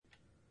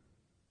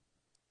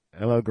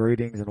Hello,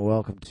 greetings, and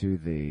welcome to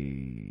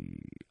the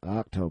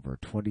October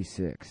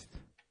 26th,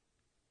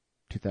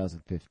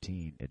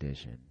 2015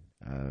 edition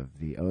of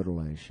the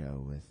Odelay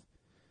Show with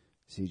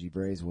C.G.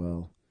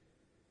 Bracewell.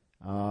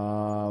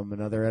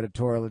 Another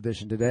editorial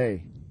edition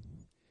today.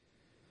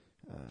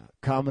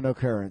 Common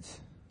occurrence.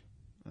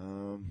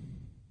 I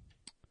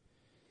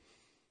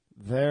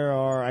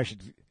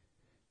should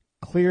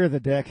clear the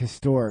deck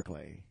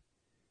historically.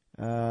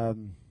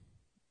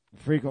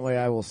 Frequently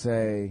I will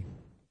say,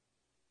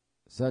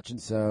 such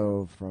and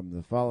so from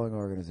the following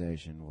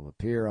organization will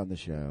appear on the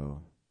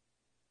show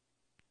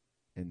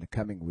in the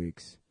coming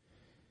weeks.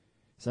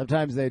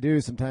 Sometimes they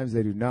do, sometimes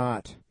they do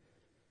not.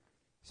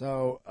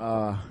 So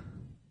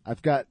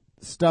I've got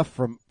stuff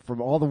from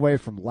all the way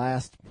from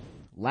last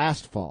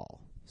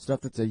fall, stuff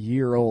that's a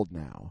year old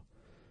now,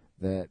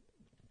 that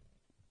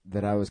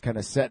I was kind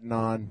of setting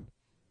on,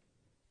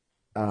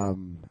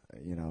 and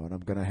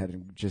I'm going to head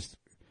and just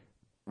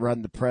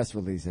run the press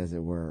release, as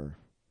it were,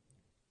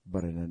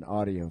 but in an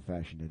audio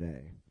fashion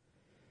today.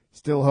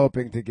 Still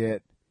hoping to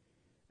get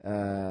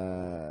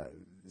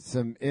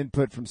some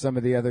input from some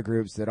of the other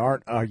groups that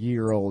aren't a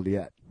year old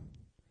yet.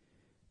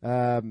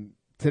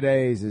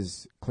 Today's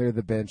is Clear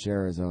the Bench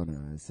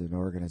Arizona. It's an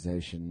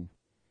organization,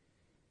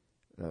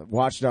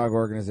 watchdog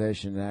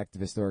organization, an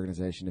activist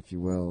organization, if you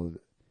will,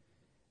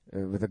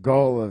 with a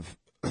goal of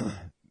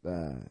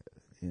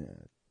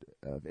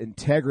of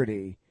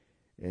integrity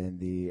in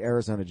the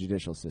Arizona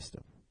judicial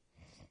system.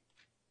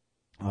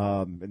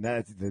 And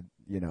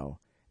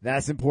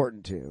that's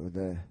important too.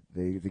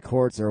 The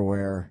courts are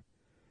where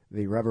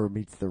the rubber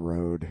meets the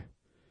road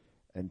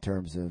in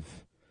terms of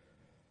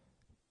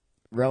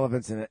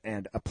relevance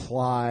and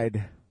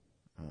applied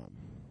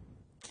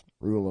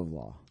rule of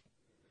law.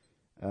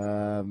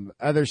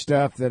 Other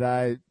stuff that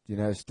I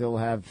still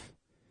have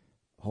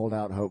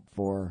holdout hope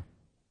for.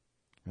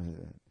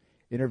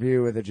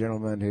 Interview with a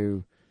gentleman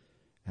who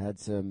had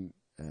some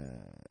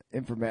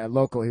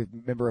local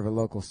member of a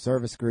local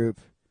service group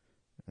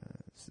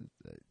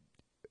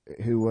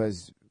who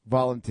was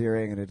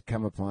volunteering and had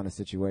come upon a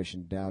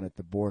situation down at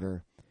the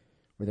border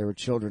where there were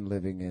children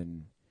living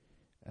in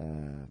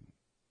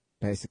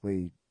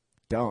basically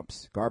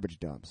garbage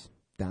dumps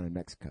down in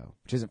Mexico,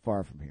 which isn't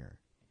far from here.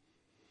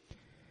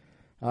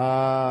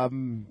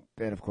 And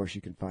of course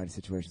you can find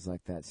situations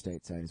like that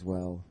stateside as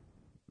well,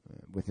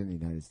 within the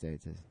United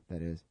States,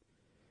 that is.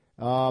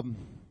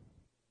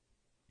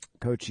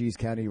 Cochise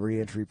County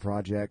Reentry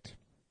Project.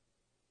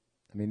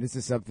 I mean, this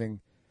is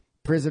something,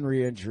 prison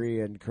reentry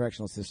and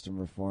correctional system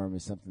reform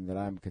is something that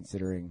I'm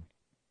considering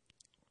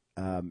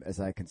as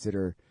I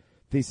consider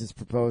thesis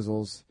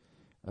proposals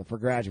for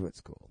graduate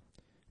school.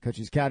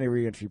 Cochise County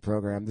Reentry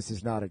Program, this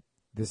is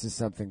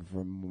something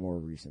from more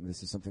recent.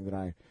 This is something that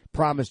I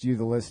promised you,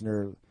 the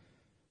listener,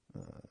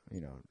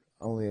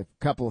 only a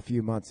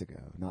few months ago,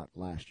 not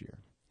last year.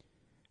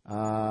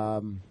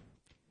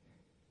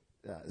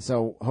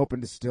 So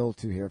hoping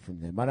to hear from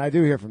them. And I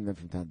do hear from them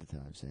from time to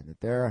time, saying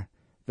that they're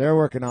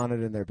working on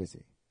it and they're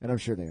busy. And I'm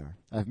sure they are.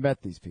 I've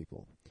met these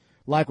people.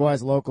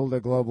 Likewise, Local to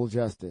Global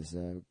Justice,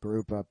 a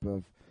group up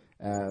of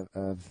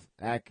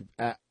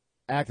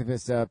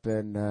activists up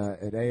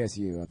at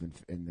ASU up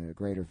in the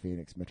greater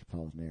Phoenix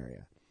metropolitan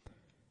area.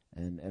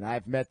 And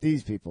I've met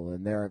these people,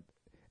 and they're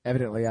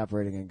evidently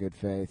operating in good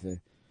faith.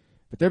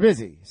 But they're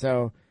busy.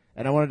 So,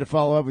 and I wanted to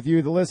follow up with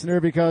you, the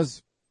listener,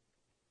 because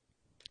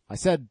I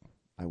said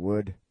I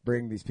would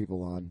bring these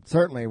people on.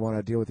 Certainly want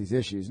to deal with these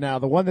issues. Now,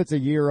 the one that's a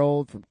year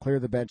old from Clear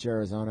the Bench,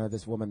 Arizona,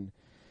 this woman,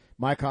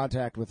 my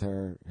contact with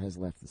her has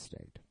left the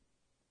state.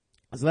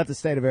 Has left the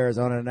state of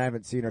Arizona, and I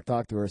haven't seen her,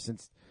 talk to her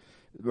since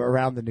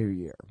around the new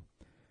year.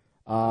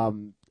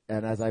 And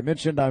as I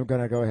mentioned, I'm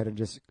going to go ahead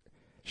and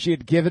she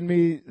had given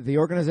me, the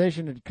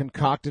organization had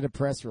concocted a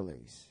press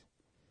release.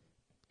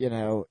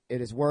 It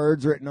is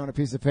words written on a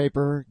piece of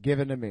paper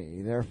given to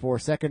me. Therefore,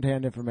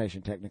 secondhand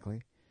information,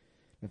 technically.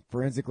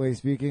 Forensically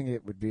speaking,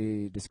 it would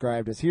be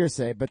described as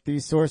hearsay, but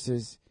these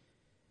sources,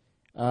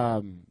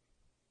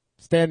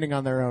 standing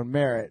on their own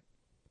merit,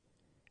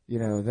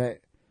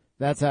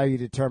 that's how you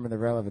determine the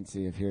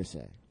relevancy of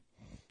hearsay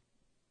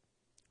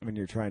when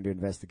you're trying to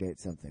investigate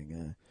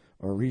something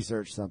or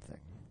research something.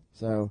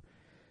 So,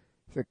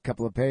 it's a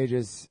couple of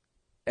pages,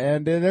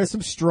 and there's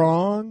some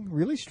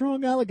really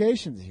strong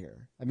allegations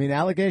here. I mean,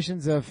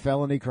 allegations of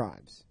felony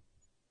crimes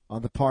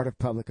on the part of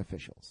public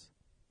officials.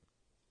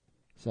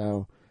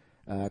 So,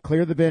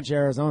 Clear the Bench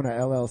Arizona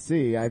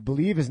LLC, I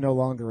believe, is no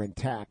longer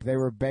intact. They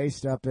were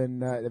based up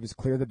in, it was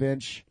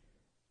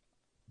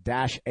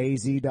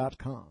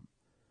clearthebench-az.com.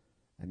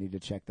 I need to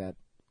check that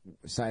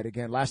site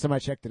again. Last time I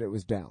checked it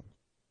was down.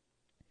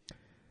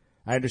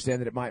 I understand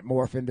that it might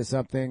morph into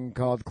something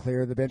called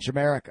Clear the Bench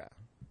America.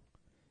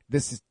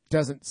 This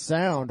doesn't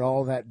sound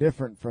all that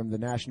different from the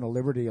National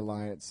Liberty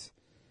Alliance.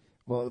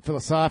 Well,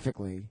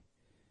 philosophically,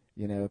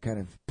 kind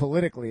of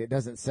politically, it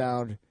doesn't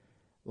sound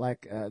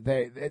like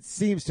it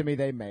seems to me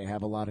they may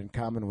have a lot in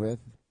common with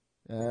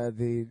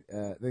the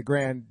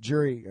grand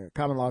jury,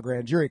 common law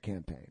grand jury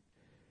campaign.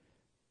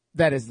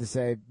 That is to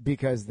say,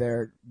 because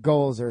their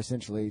goals are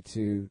essentially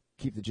to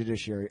keep the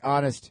judiciary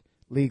honest,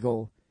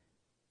 legal,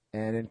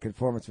 and in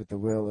conformance with the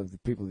will of the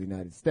people of the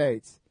United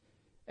States,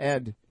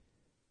 and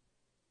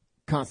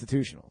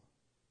constitutional.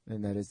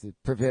 And that is to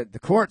prevent the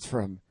courts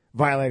from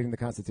violating the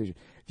Constitution.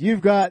 If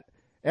you've got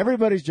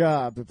everybody's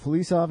job, the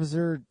police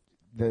officer,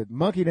 the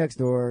monkey next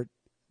door,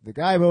 the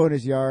guy mowing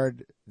his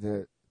yard,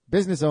 the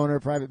business owner,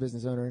 private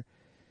business owner,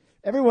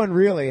 everyone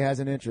really has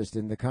an interest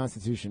in the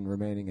Constitution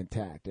remaining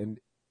intact, and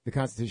the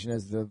Constitution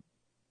has the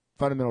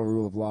fundamental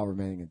rule of law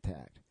remaining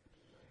intact.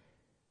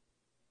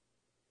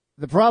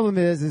 The problem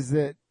is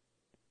that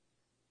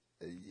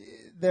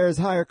there's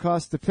higher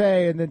costs to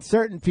pay, and then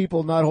certain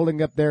people not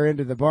holding up their end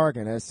of the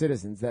bargain as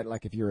citizens. That,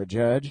 like, if you're a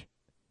judge,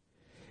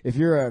 if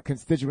you're a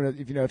constituent,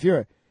 if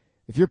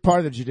you're part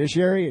of the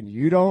judiciary and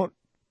you don't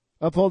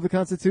uphold the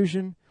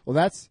Constitution, well,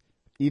 that's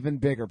even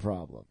bigger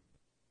problem.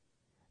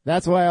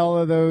 That's why all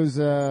of those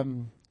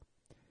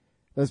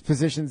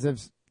positions of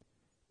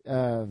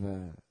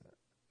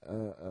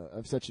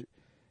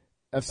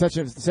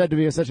said to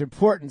be of such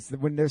importance that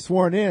when they're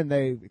sworn in,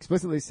 they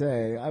explicitly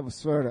say, "I will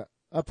swear to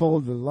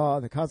uphold the law.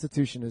 The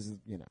Constitution is,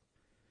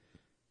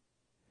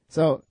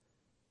 So,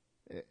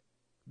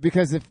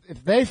 because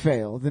if they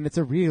fail, then it's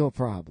a real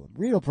problem,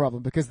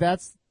 because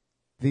that's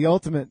the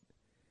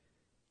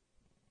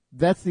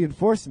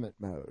enforcement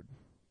mode,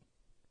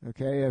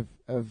 okay,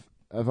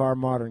 of our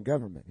modern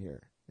government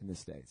here in the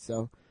States.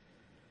 So,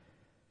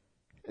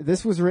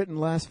 this was written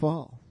last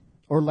fall,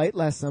 or late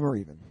last summer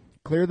even.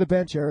 Clear the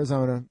Bench,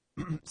 Arizona.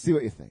 See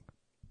what you think.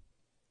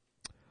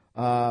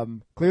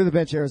 Clear the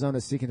Bench, Arizona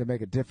is seeking to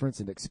make a difference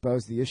and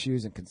expose the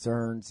issues and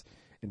concerns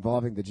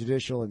involving the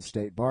judicial and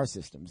state bar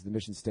systems. The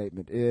mission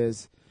statement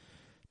is,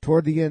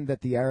 toward the end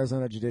that the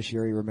Arizona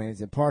judiciary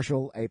remains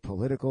impartial,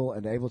 apolitical,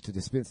 and able to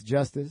dispense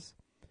justice,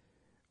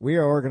 we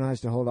are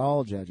organized to hold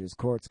all judges,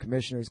 courts,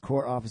 commissioners,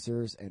 court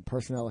officers, and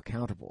personnel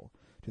accountable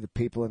to the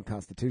people and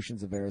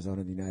constitutions of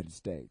Arizona and the United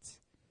States.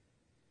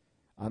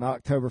 On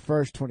October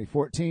 1st,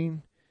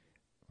 2014,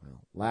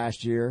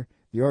 last year,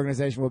 the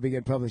organization will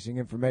begin publishing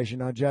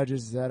information on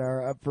judges that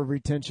are up for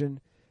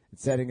retention and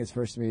setting its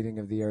first meeting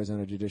of the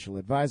Arizona Judicial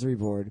Advisory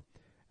Board,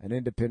 an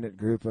independent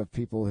group of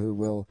people who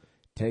will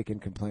take in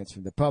complaints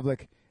from the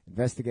public,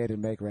 investigate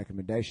and make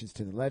recommendations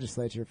to the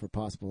legislature for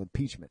possible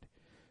impeachment.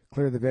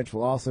 Clear the Bench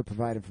will also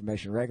provide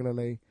information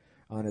regularly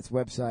on its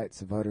website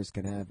so voters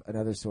can have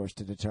another source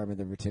to determine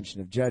the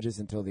retention of judges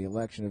until the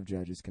election of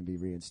judges can be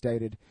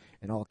reinstated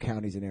in all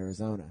counties in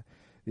Arizona.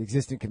 The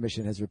existing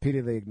commission has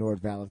repeatedly ignored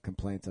valid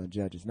complaints on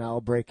judges. Now, I'll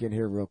break in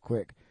here real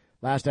quick.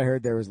 Last I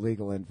heard, there was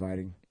legal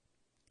infighting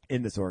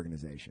in this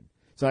organization.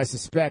 So I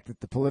suspect that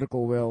the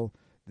political will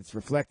that's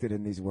reflected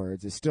in these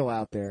words is still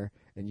out there,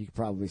 and you can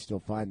probably still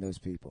find those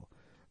people.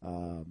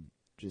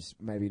 Just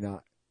maybe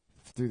not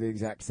through the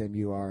exact same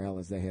URL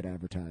as they had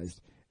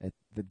advertised at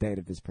the date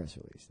of this press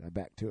release. Now,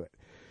 back to it.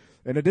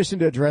 In addition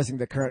to addressing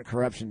the current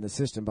corruption in the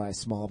system by a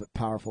small but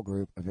powerful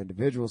group of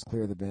individuals,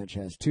 Clear the Bench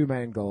has two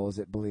main goals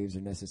it believes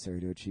are necessary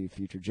to achieve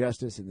future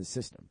justice in the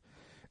system: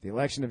 the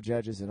election of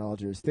judges in all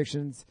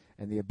jurisdictions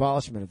and the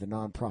abolishment of the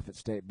nonprofit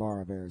state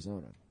bar of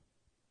Arizona.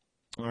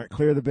 All right,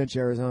 Clear the Bench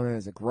Arizona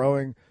is a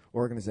growing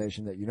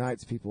organization that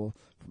unites people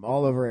from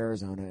all over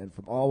Arizona and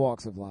from all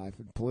walks of life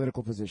and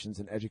political positions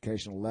and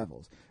educational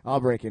levels. I'll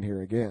break in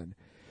here again.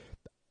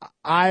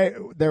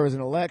 There was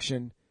an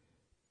election.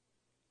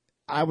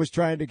 I was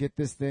trying to get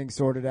this thing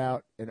sorted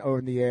out and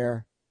over the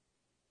air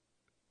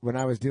when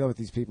I was dealing with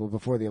these people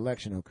before the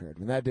election occurred.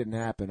 When that didn't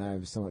happen, I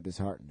was somewhat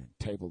disheartened and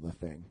tabled the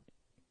thing.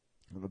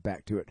 I'll go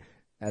back to it,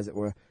 as it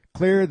were.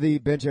 Clear the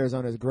Bench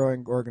Arizona is a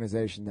growing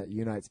organization that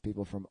unites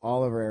people from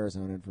all over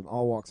Arizona and from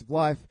all walks of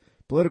life,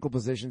 political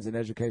positions, and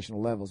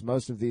educational levels.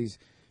 Most of these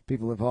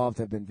people involved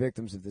have been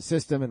victims of the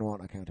system and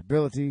want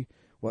accountability.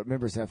 What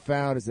members have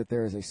found is that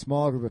there is a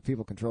small group of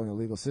people controlling the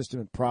legal system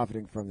and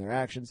profiting from their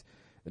actions.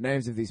 The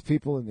names of these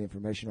people and the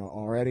information are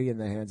already in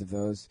the hands of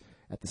those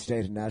at the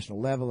state and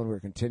national level, and we're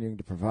continuing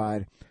to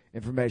provide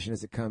information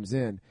as it comes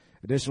in.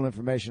 Additional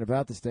information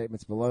about the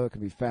statements below can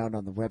be found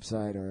on the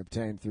website or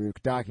obtained through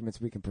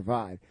documents we can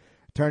provide.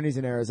 Attorneys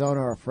in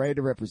Arizona are afraid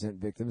to represent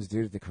victims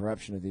due to the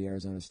corruption of the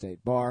Arizona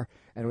State Bar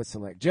and with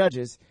select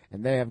judges,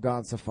 and they have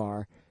gone so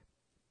far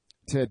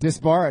to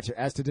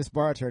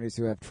disbar attorneys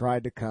who have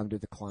tried to come to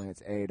the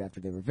client's aid after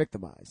they were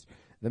victimized.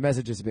 The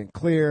message has been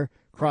clear: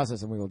 cross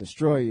us and we will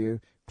destroy you.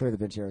 Clear the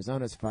Bench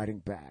Arizona is fighting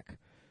back.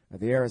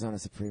 The Arizona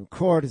Supreme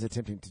Court is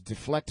attempting to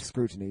deflect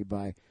scrutiny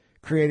by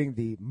creating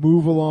the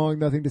move along,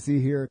 nothing to see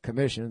here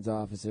commissions,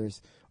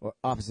 offices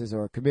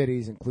or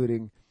committees,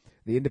 including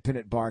the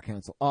Independent Bar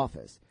Council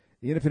office.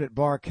 The Independent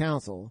Bar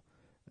Council,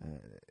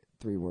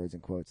 3 words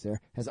in quotes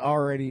there, has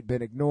already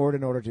been ignored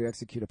in order to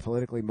execute a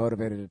politically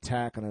motivated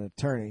attack on an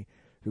attorney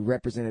who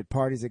represented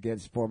parties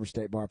against former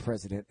State Bar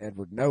President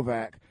Edward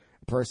Novak,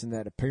 a person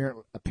that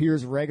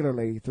appears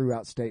regularly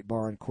throughout State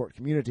Bar and court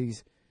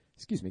committees,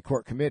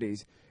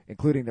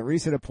 including the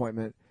recent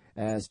appointment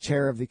as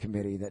chair of the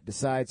committee that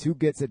decides who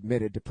gets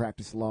admitted to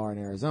practice law in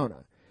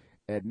Arizona.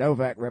 Ed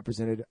Novak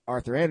represented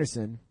Arthur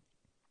Anderson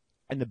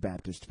and the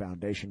Baptist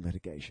Foundation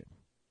litigation.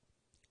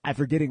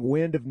 After getting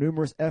wind of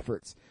numerous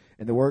efforts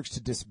in the works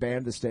to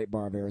disband the State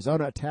Bar of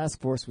Arizona, a task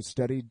force was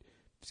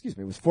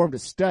formed to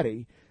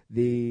study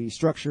the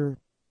structure,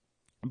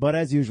 but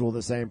as usual,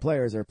 the same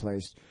players are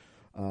placed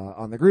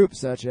on the group,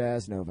 such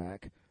as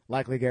Novak,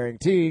 likely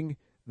guaranteeing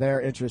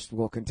their interest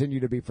will continue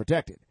to be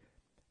protected.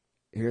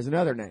 Here's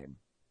another name,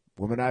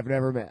 woman I've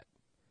never met.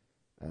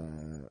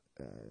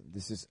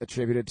 This is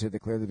attributed to the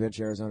Clear the Bench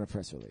Arizona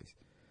press release.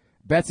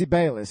 Betsy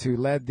Bayless, who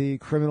led the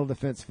Criminal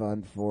Defense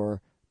Fund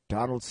for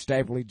Donald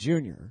Stapley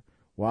Jr.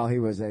 while he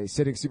was a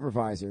sitting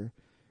supervisor,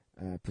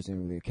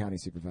 presumably a county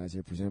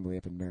supervisor, presumably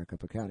up in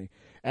Maricopa County,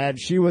 and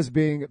she was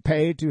being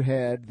paid to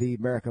head the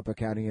Maricopa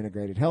County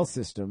Integrated Health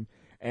System,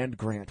 and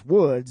Grant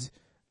Woods,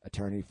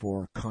 attorney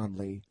for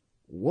Conley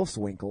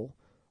Wolfswinkel,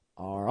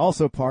 are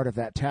also part of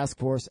that task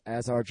force,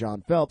 as are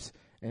John Phelps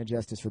and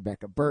Justice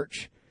Rebecca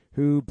Birch,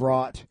 who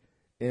brought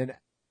in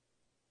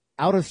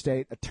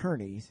out-of-state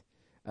attorneys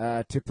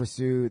to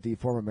pursue the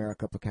former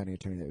Maricopa County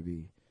attorney. That would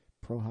be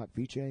pro hoc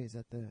vice. Is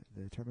that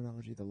the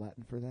terminology, the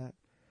Latin for that?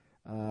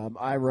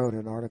 I wrote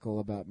an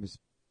article about Miss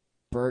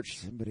Birch.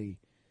 Somebody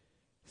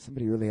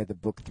really had the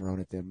book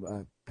thrown at them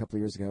a couple of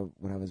years ago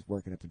when I was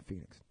working up in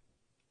Phoenix.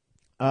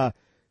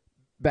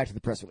 Back to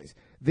the press release.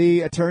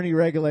 The Attorney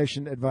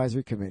Regulation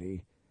Advisory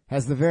Committee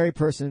has the very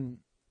person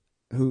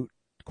who,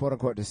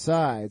 quote-unquote,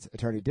 decides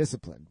attorney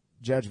discipline,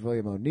 Judge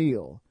William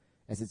O'Neill,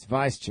 as its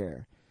vice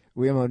chair.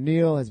 William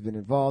O'Neill has been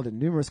involved in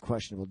numerous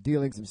questionable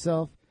dealings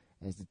himself,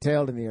 as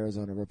detailed in the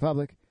Arizona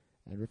Republic,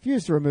 and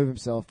refused to remove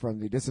himself from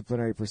the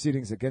disciplinary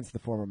proceedings against the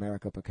former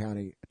Maricopa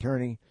County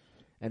attorney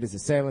and his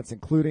assailants,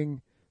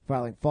 including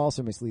filing false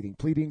or misleading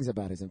pleadings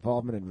about his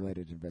involvement in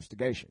related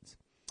investigations.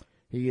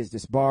 He has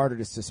disbarred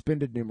or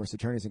suspended numerous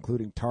attorneys,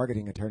 including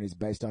targeting attorneys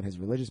based on his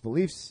religious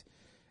beliefs,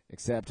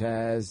 except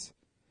has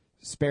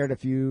spared a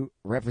few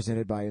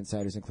represented by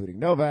insiders, including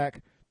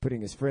Novak,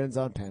 putting his friends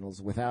on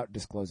panels without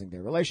disclosing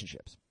their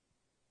relationships,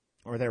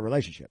 or their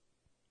relationship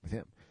with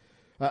him.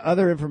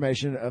 Other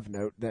information of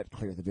note that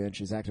Clear the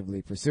Bench is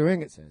actively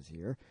pursuing, it says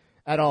here,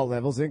 at all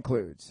levels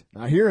includes.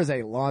 Now, here is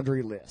a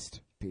laundry list,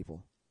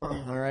 people.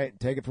 All right,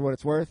 take it for what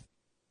it's worth.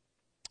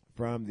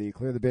 From the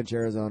Clear the Bench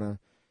Arizona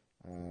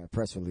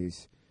press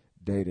release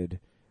dated,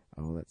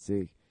 let's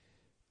see,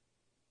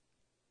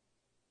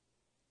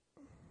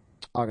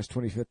 August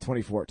 25th,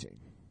 2014.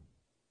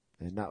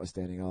 And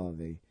notwithstanding all of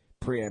the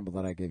preamble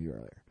that I gave you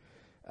earlier.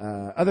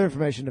 Other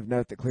information of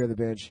note that Clear the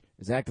Bench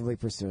is actively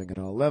pursuing at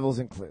all levels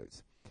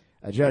includes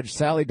Judge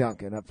Sally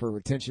Duncan, up for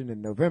retention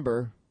in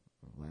November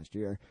of last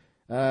year,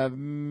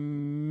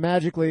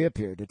 magically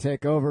appeared to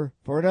take over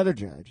for another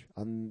judge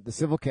on the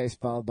civil case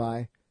filed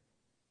by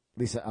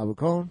Lisa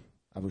Aubuchon,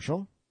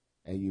 Aubochon,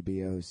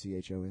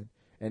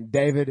 and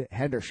David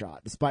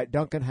Hendershot, despite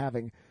Duncan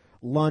having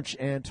lunch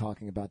and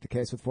talking about the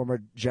case with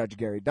former Judge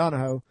Gary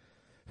Donahoe,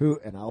 who,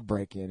 and I'll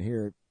break in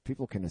here,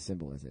 people can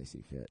assemble as they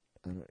see fit,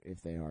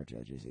 if they are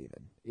judges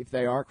even, if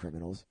they are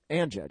criminals,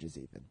 and judges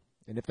even,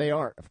 and if they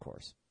aren't, of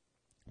course.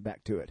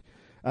 Back to it.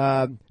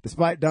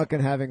 Despite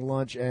Duncan having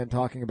lunch and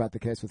talking about the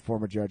case with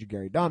former Judge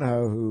Gary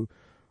Donahoe, who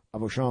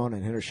Aubuchon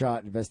and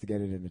Hendershot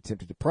investigated and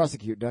attempted to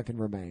prosecute, Duncan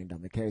remained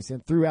on the case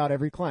and threw out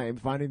every claim,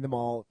 finding them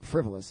all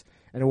frivolous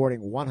and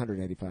awarding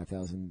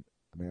 $185,000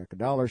 American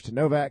dollars to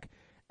Novak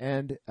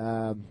and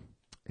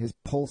his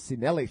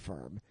Polsinelli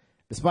firm,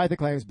 despite the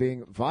claims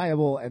being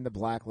viable and the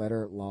black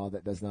letter law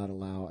that does not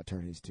allow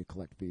attorneys to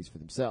collect fees for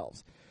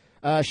themselves.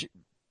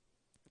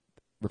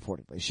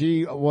 Reportedly,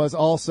 she was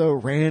also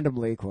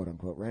randomly, quote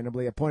unquote,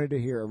 randomly appointed to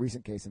hear a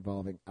recent case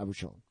involving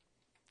Aubuchon,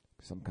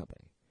 some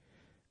company,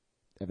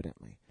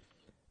 evidently.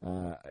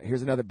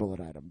 Here's another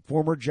bullet item.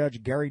 Former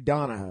Judge Gary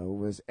Donahoe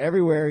was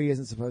everywhere he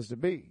isn't supposed to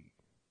be!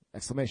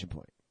 Exclamation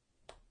point.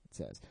 It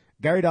says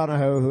Gary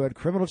Donahoe, who had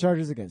criminal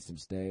charges against him,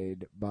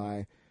 stayed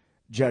by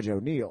Judge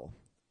O'Neill.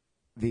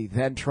 The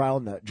then trial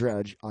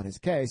judge on his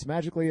case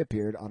magically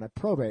appeared on a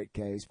probate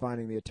case,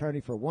 finding the attorney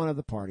for one of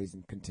the parties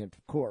in contempt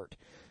of court.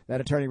 That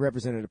attorney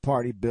represented a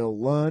party, Bill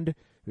Lund,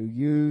 who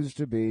used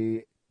to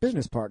be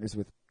business partners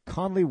with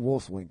Conley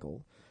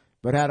Wolfswinkel,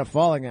 but had a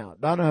falling out.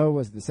 Donahoe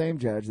was the same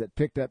judge that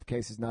picked up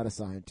cases not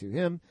assigned to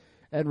him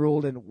and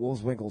ruled in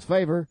Wolfswinkel's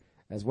favor,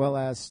 as well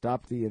as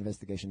stopped the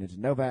investigation into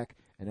Novak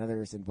and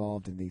others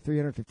involved in the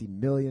 $350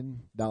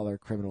 million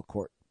criminal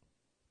court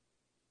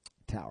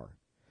tower.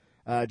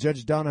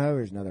 Judge Donahoe,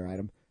 here's another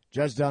item.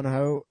 Judge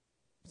Donahoe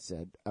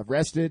said,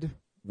 arrested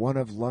one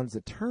of Lund's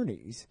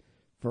attorneys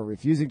for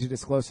refusing to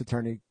disclose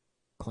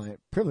attorney-client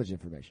privilege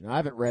information. Now, I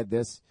haven't read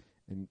this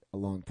in a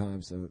long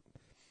time, so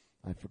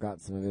I've forgotten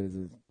some of it.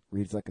 It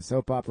reads like a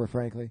soap opera,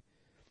 frankly.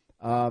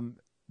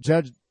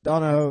 Judge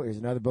Donahoe, here's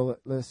another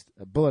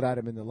a bullet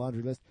item in the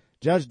laundry list.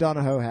 Judge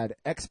Donahoe had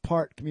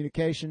ex-party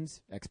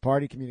communications,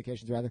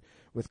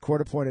 with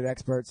court-appointed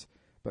experts,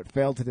 but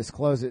failed to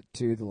disclose it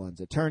to the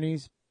Lund's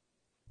attorneys.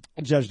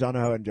 And Judge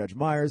Donahoe and Judge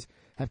Myers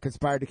have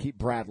conspired to keep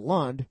Brad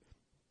Lund,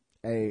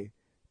 a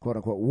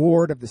quote-unquote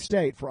ward of the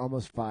state, for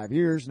almost 5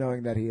 years,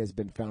 knowing that he has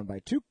been found by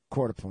two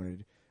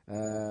court-appointed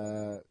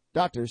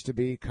doctors to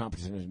be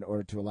competent in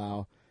order to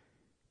allow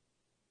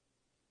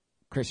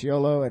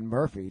Criciolo and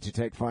Murphy to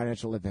take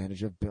financial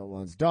advantage of Bill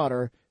Lund's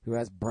daughter, who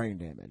has brain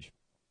damage.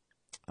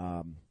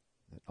 That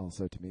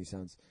also, to me,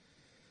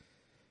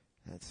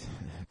 that's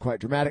quite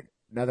dramatic.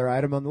 Another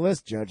item on the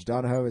list, Judge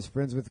Donahoe is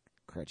friends with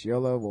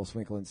Criciolo,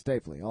 Wolfswinkel, and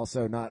Stapley.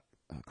 Also, not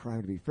a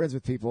crime to be friends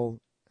with people.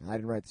 I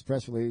didn't write this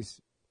press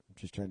release. I'm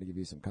just trying to give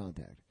you some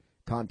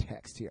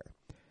context here.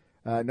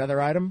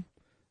 Another item,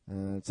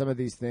 some of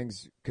these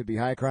things could be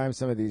high crime,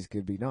 some of these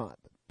could be not.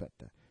 But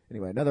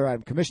anyway, another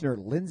item, Commissioner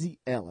Lindsay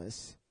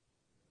Ellis,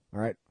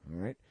 all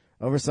right,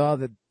 oversaw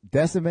the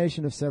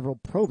decimation of several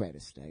probate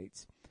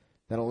estates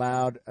that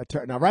allowed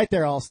now right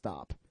there I'll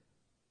stop.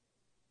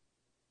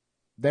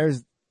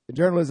 There's in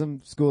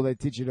journalism school they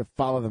teach you to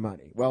follow the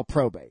money. Well,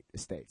 probate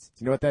estates.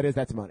 Do you know what that is?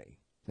 That's money.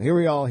 So here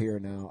we all here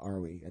now are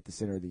we at the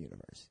center of the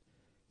universe.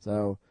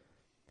 So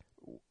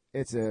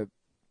it's a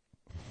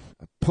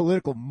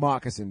political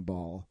moccasin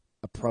ball,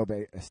 a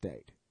probate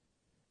estate,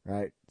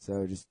 right?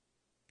 So just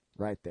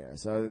right there.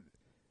 So,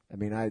 I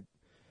mean,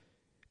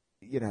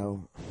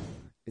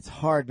 it's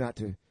hard not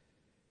to,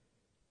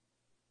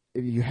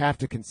 you have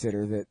to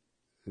consider that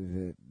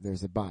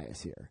there's a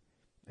bias here.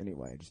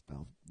 Anyway,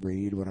 I'll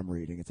read what I'm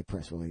reading. It's a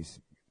press release.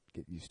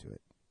 Get used to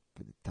it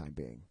for the time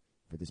being.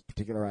 For this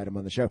particular item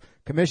on the show,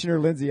 Commissioner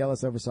Lindsay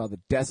Ellis oversaw the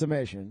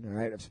decimation, all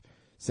right, of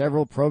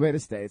several probate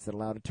estates that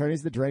allowed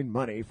attorneys to drain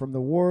money from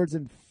the wards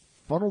and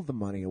funneled the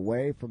money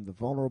away from the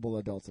vulnerable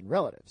adults and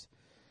relatives.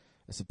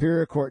 A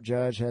Superior Court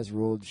judge has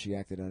ruled she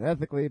acted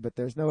unethically, but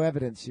there's no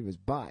evidence she was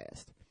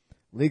biased.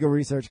 Legal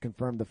research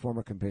confirmed the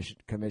former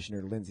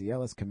Commissioner Lindsay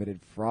Ellis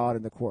committed fraud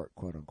in the court,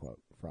 quote unquote,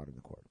 fraud in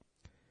the court.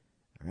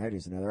 All right,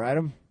 here's another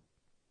item.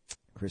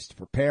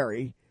 Christopher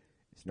Perry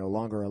is no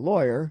longer a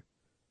lawyer,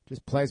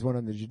 just plays one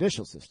in the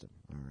judicial system.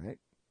 All right.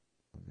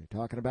 What are they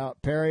talking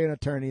about? Perry, an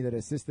attorney that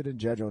assisted in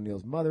Judge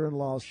O'Neill's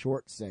mother-in-law's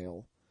short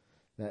sale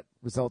that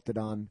resulted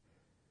on,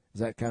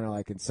 is that kind of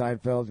like in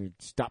Seinfeld, you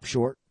stop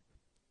short?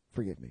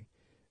 Forgive me.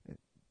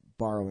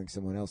 Borrowing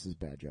someone else's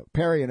bad joke.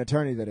 Perry, an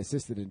attorney that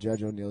assisted in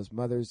Judge O'Neill's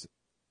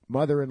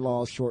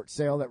mother-in-law's short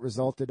sale that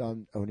resulted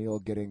on O'Neill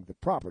getting the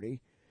property,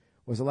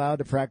 was allowed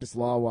to practice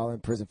law while in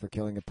prison for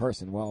killing a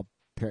person while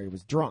Perry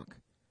was drunk.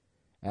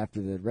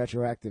 After the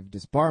retroactive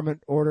disbarment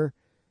order,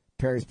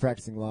 Perry's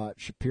practicing law at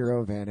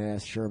Shapiro, Van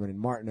Ness, Sherman, and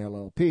Martin,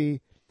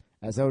 LLP.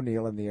 As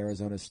O'Neill and the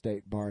Arizona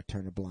State Bar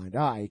turn a blind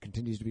eye, he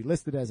continues to be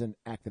listed as an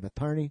active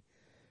attorney.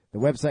 The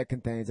website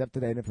contains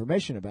up-to-date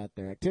information about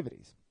their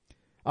activities.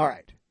 All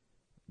right.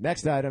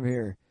 Next item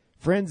here.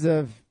 Friends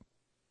of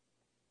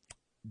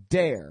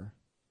DARE,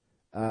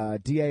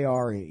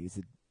 D-A-R-E, is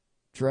a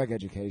drug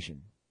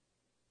education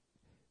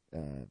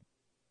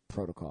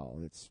protocol.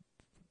 It's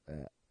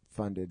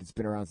funded. It's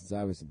been around since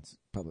I was in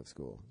public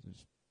school.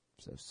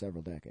 So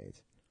several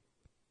decades.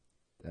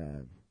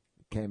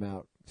 Came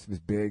out. It was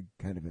big,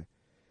 kind of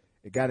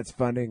it got its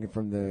funding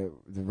from the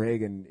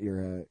Reagan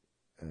era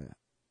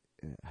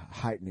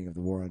heightening of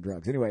the war on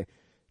drugs. Anyway,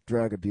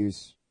 drug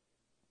abuse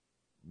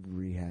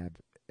rehab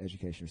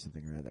education or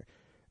something or other.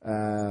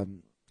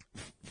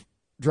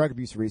 Drug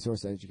abuse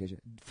resource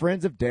education.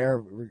 Friends of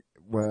DARE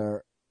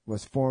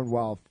was formed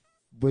while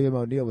William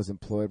O'Neill was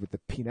employed with the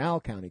Pinal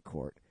County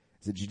Court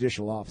as a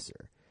judicial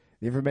officer.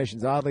 The information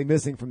is oddly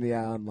missing from the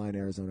online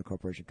Arizona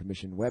Corporation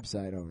Commission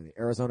website over the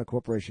Arizona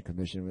Corporation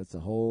Commission. It's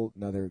a whole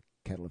nother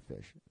kettle of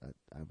fish.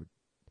 I would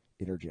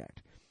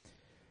interject.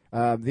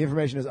 The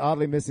information is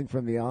oddly missing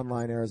from the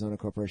online Arizona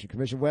Corporation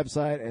Commission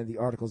website, and the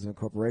articles of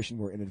incorporation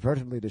were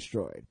inadvertently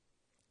destroyed,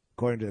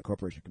 according to the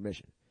Corporation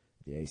Commission,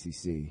 the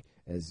ACC,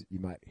 as you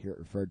might hear it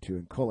referred to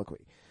in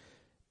colloquy.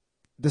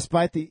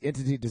 Despite the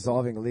entity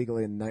dissolving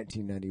illegally in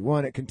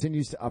 1991, it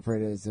continues to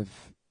operate as of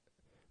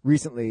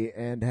recently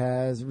and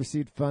has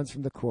received funds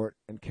from the court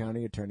and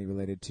county attorney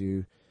related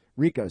to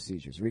RICO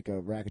seizures.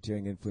 RICO,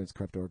 Racketeering Influence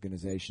Corrupt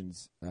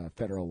Organizations,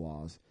 federal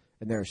laws,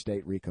 and there are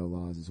state RICO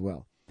laws as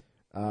well.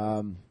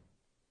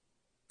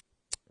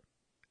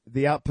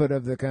 The output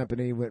of the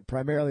company went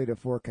primarily to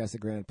 4 Casa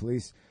Grande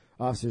police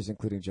officers,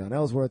 including John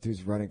Ellsworth,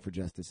 who's running for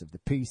justice of the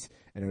peace,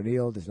 and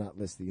O'Neill does not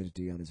list the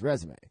entity on his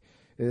resume.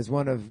 It is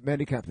one of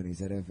many companies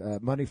that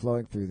have money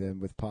flowing through them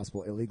with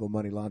possible illegal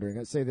money laundering.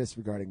 I'd say this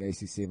regarding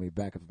ACC. Let me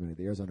back up a minute.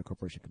 The Arizona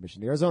Corporation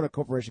Commission. The Arizona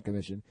Corporation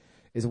Commission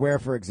is where,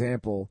 for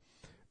example,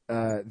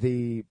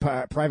 the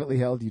privately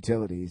held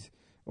utilities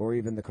or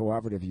even the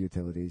cooperative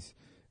utilities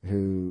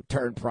who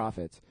turn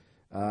profits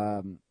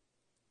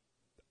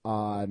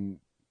on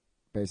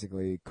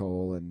basically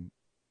coal and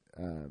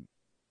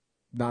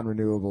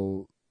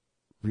non-renewable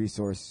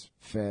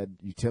resource-fed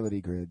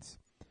utility grids.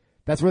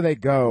 That's where they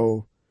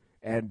go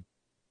and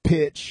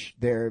pitch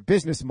their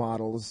business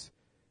models,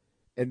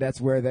 and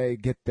that's where they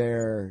get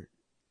their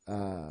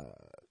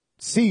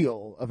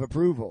seal of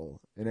approval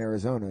in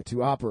Arizona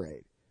to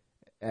operate.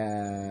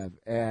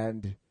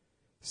 And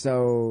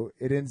so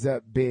it ends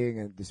up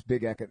being this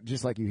big,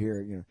 just like you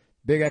hear,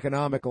 big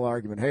economical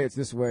argument. Hey, it's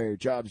this way.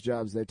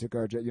 Jobs. They took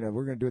our job.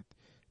 We're going to do it.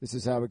 This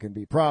is how it can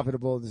be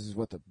profitable. This is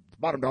what the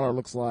bottom dollar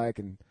looks like.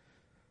 And,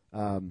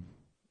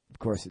 of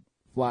course, it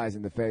flies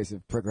in the face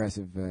of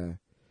progressive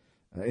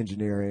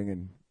engineering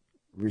and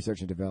research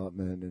and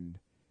development and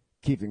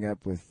keeping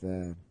up with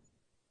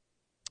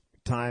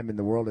time in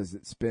the world as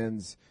it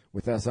spins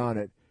with us on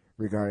it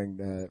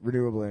regarding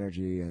renewable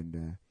energy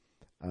and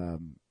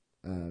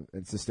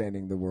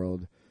sustaining the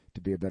world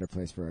to be a better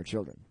place for our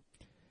children.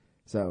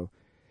 So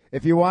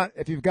if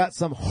you've got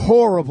some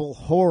horrible,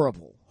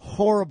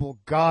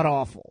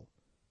 god-awful,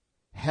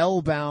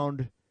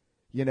 hell-bound,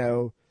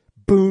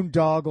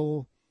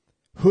 boondoggle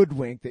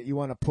hoodwink that you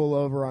want to pull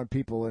over on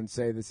people and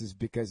say this is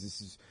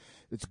because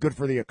it's good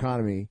for the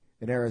economy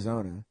in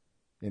Arizona,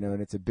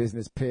 and it's a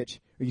business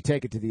pitch, or you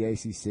take it to the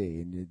ACC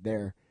and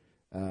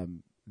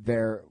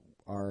there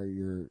are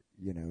your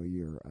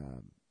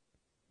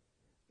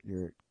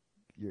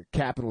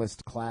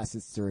capitalist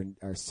classists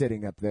are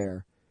sitting up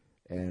there,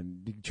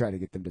 and you can try to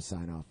get them to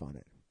sign off on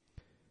it.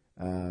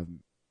 And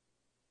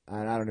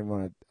I don't even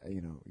want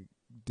to,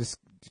 just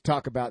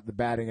talk about the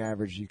batting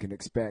average you can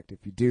expect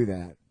if you do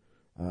that.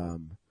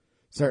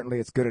 Certainly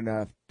it's good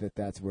enough that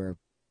that's where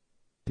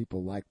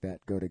people like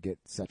that go to get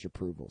such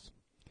approvals.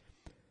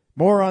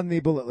 More on the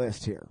bullet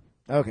list here.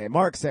 Okay,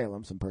 Mark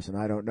Salem, some person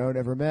I don't know,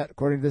 never met.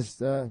 According to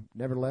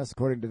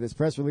this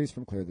press release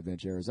from Clear the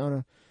Bench,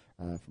 Arizona,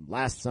 from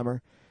last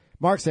summer,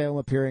 Mark Salem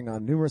appearing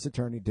on numerous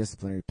attorney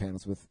disciplinary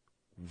panels with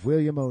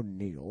William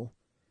O'Neill,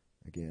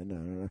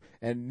 again,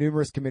 and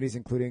numerous committees,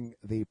 including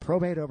the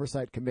Probate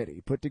Oversight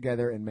Committee, put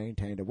together and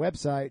maintained a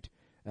website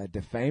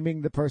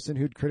defaming the person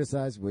who'd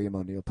criticized William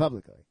O'Neill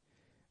publicly.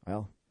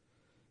 Well,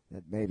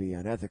 that may be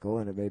unethical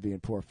and it may be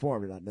in poor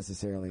form, but not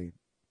necessarily,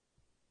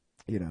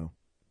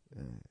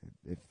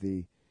 if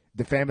the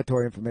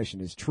defamatory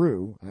information is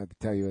true, I can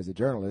tell you as a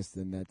journalist,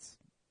 then that's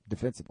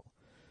defensible.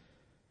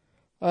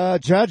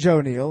 Judge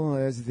O'Neill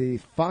is the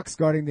fox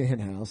guarding the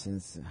henhouse, and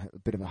it's a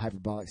bit of a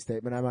hyperbolic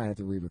statement. I might have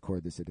to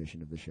re-record this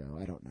edition of the show.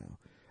 I don't know.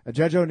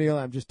 Judge O'Neill,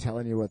 I'm just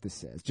telling you what this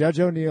says. Judge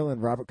O'Neill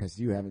and Robert, because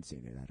you haven't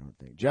seen it, I don't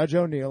think. Judge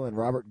O'Neill and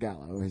Robert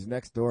Gallo, his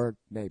next-door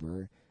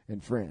neighbor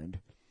and friend,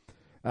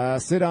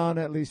 sit on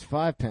at least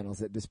 5 panels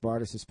that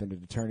disbarred or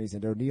suspended attorneys,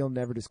 and O'Neill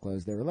never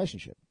disclosed their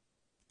relationship.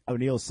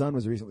 O'Neill's son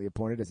was recently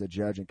appointed as a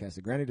judge in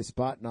Casa Grande,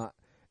 despite not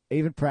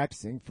even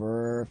practicing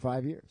for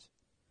 5 years.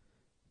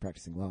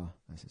 Practicing law,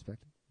 I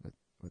suspect.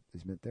 What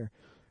is meant there.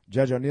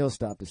 Judge O'Neill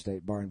stopped the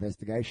state bar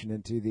investigation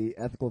into the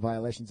ethical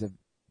violations of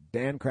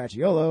Dan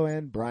Cracchiolo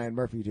and Brian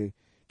Murphy to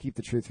keep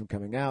the truth from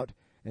coming out,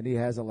 and he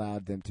has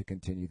allowed them to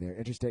continue their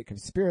interstate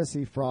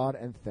conspiracy, fraud,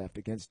 and theft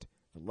against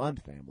the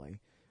Lund family.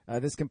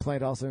 This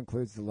complaint also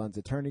includes the Lund's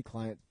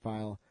attorney-client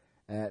file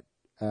at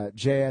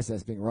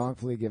JSS being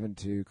wrongfully given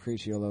to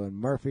Cracchiolo and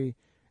Murphy,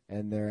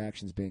 and their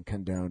actions being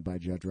condoned by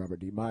Judge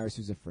Robert D. Myers,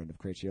 who's a friend of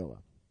Cracchiolo.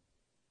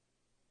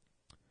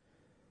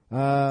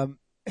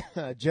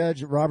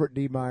 Judge Robert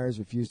D. Myers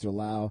refused to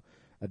allow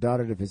a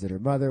daughter to visit her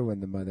mother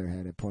when the mother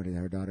had appointed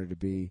her daughter to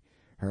be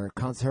her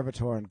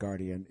conservator and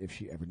guardian if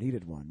she ever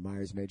needed one.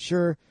 Myers made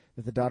sure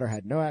that the daughter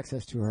had no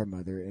access to her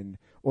mother in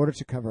order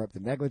to cover up the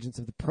negligence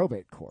of the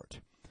probate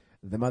court.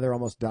 The mother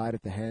almost died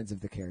at the hands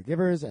of the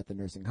caregivers at the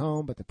nursing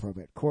home, but the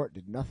probate court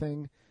did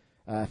nothing.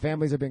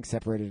 Families are being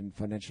separated and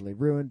financially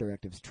ruined.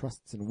 Directives,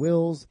 trusts, and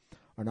wills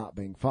are not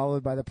being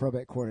followed by the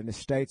probate court, and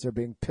estates are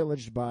being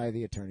pillaged by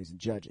the attorneys and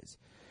judges.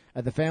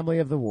 The family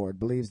of the ward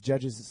believes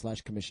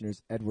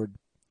judges/commissioners Edward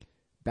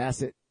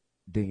Bassett,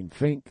 Dean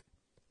Fink,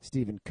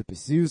 Stephen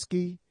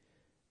Kupisiewski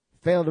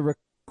failed to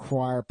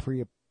require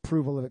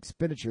pre-approval of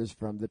expenditures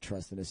from the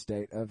trust and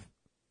estate of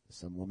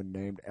some woman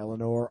named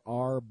Eleanor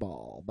R.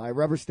 Ball by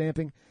rubber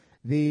stamping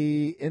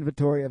the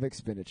inventory of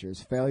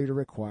expenditures, failure to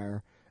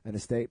require an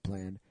estate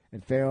plan,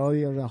 and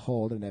failure to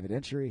hold an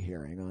evidentiary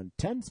hearing on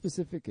 10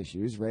 specific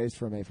issues raised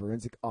from a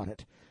forensic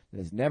audit that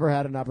has never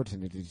had an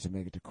opportunity to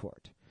make it to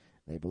court.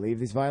 They believe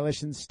these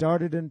violations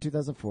started in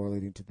 2004,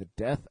 leading to the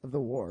death of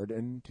the ward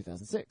in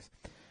 2006.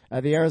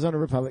 The Arizona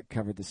Republic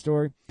covered the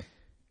story.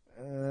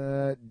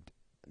 Another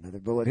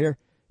bullet here.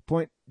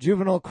 Point,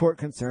 juvenile court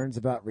concerns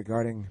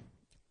regarding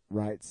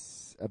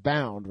rights of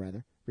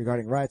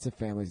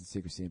families and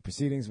secrecy in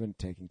proceedings when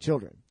taking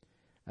children.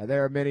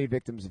 There are many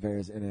victims of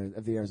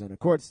the Arizona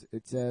courts.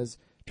 It says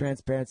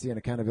transparency and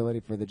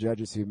accountability for the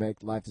judges who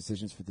make life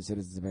decisions for the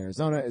citizens of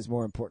Arizona is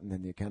more important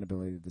than the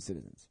accountability of the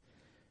citizens.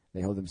 They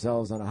hold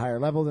themselves on a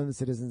higher level than the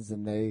citizens,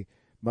 and they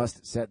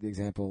must set the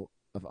example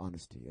of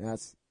honesty. And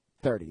that's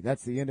 30.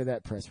 That's the end of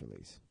that press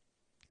release.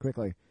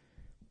 Quickly,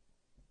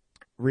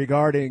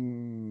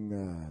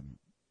 regarding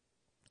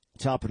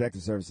Child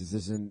Protective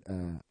Services,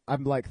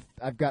 I'm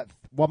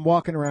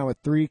walking around with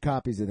 3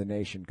 copies of The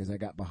Nation because I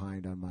got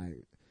behind on my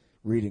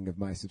reading of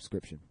my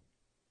subscription,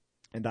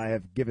 and I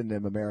have given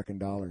them American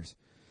dollars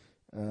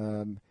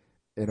in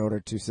order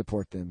to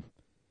support them.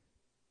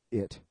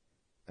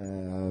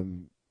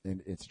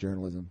 And its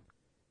journalism.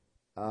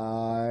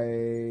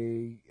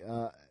 And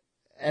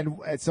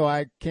so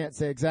I can't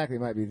say exactly.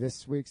 It might be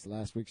this week's,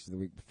 last week's, or the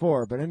week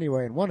before. But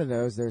anyway, in one of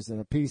those, there's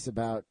a piece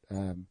about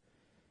Child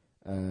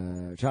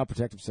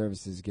Protective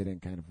Services getting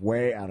kind of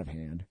way out of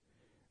hand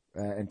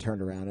and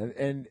turned around.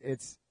 And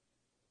it's,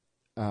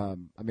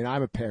 I'm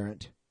a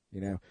parent,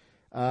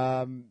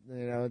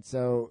 and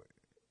so,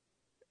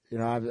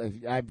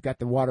 I've got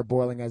the water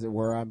boiling, as it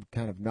were. I'm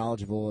kind of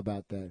knowledgeable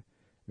about that.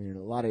 I mean,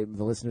 a lot of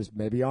the listeners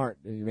maybe aren't.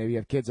 Maybe you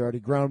have kids already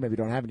grown. Maybe you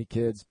don't have any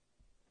kids.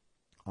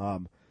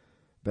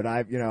 But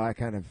I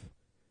kind of,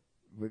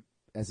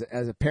 as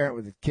a parent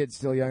with kids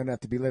still young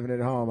enough to be living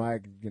at home, I,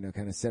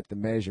 kind of set the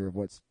measure of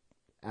what's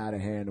out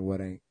of hand and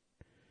what ain't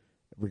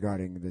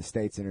regarding the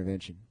state's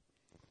intervention,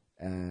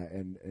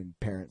 and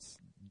parents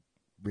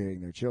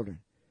rearing their children.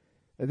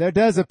 There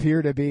does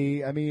appear to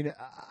be,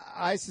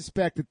 I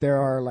suspect that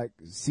there are like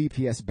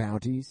CPS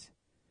bounties.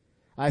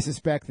 I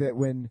suspect that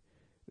when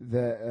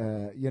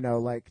the,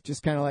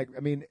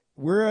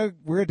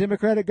 we're a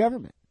democratic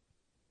government.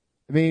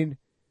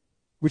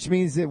 Which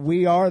means that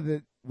we are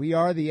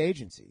the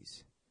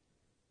agencies.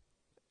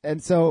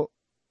 And so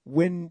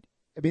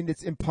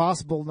it's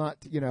impossible not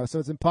to, so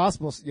it's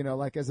impossible,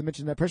 like as I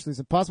mentioned that personally, it's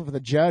impossible for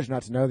the judge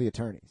not to know the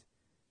attorneys.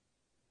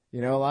 A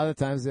lot of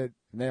the times they've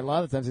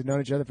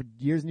known each other for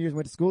years and years and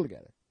went to school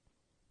together.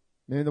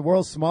 The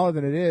world's smaller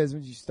than it is.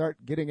 When you start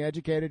getting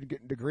educated,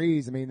 getting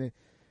degrees,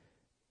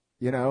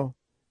 you're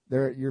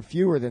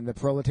fewer than the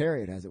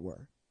proletariat, as it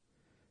were.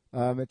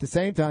 At the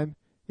same time,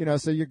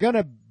 so you're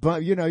gonna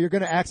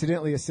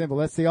accidentally assemble.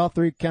 Let's say all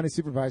three county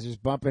supervisors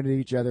bump into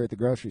each other at the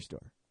grocery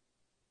store.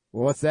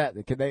 Well, what's that?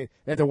 They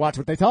have to watch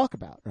what they talk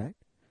about, right?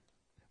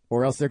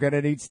 Or else they're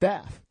gonna need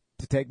staff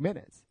to take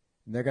minutes,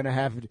 and they're gonna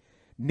have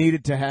or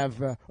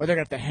they're gonna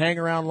have to hang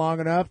around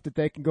long enough that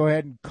they can go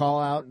ahead and call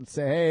out and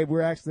say, "Hey,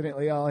 we're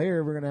accidentally all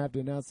here. We're gonna have to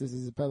announce this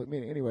as a public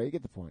meeting." Anyway, you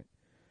get the point.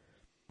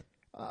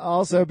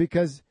 Also,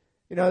 because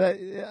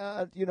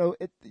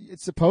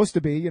it's supposed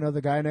to be,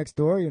 the guy next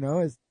door,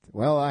 is,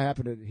 well,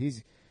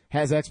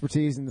 has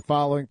expertise in the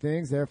following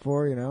things.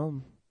 Therefore,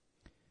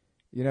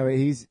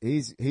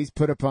 he's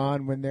put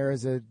upon when there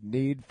is a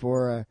need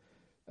for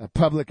a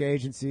public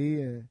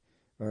agency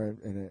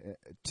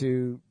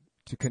to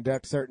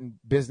conduct certain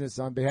business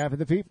on behalf of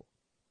the people.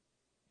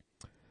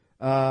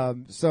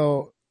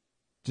 So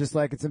just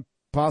like it's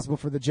impossible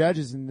for the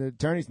judges and the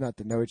attorneys not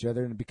to know each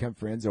other and become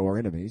friends or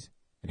enemies,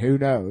 and who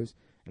knows?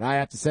 And I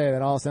have to say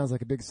that all sounds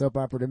like a big soap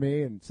opera to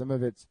me, and some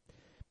of it's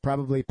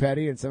probably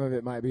petty, and some of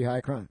it might be high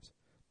crimes.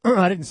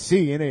 I didn't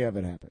see any of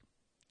it happen.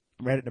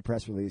 I read it in a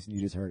press release, and you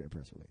just heard it in a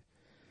press release.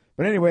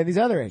 But anyway, these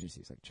other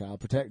agencies like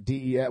Child Protect,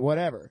 DES,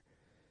 whatever,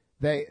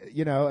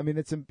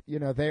 it's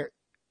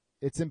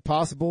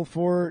impossible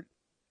for,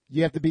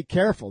 you have to be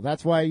careful.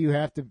 That's why you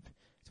have to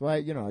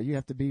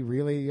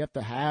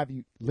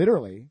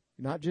literally,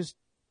 not just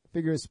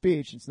figure of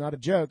speech. It's not a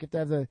joke. You have to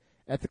have the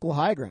ethical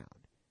high ground.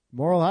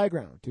 Moral high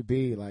ground to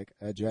be like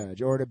a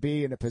judge or to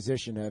be in a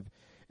position of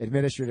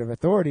administrative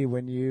authority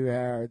when you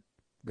are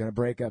going to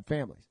break up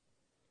families.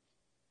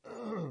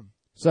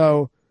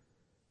 So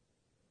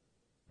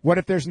what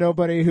if there's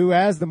nobody who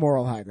has the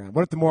moral high ground?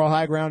 What if the moral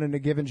high ground in a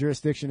given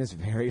jurisdiction is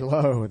very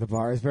low? The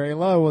bar is very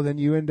low. Well, then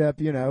you end up,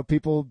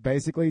 people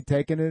basically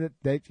taking it,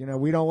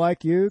 we don't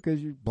like you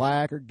because you're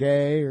black or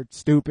gay or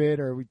stupid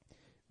or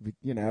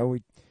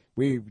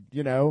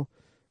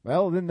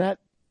well, then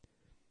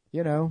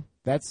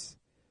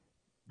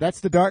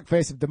that's the dark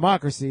face of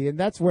democracy, and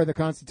that's where the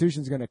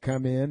Constitution's going to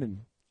come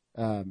in.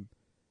 And,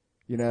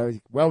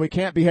 we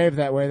can't behave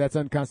that way. That's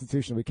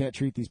unconstitutional. We can't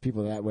treat these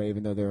people that way,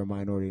 even though they're a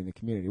minority in the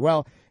community.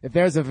 Well, if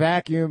there's a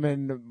vacuum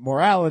in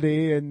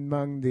morality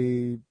among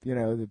the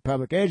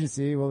public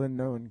agency, well, then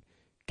no one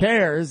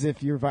cares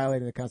if you're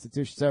violating the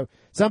Constitution. So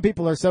some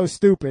people are so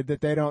stupid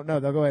that they don't know.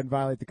 They'll go ahead and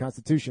violate the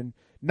Constitution,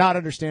 not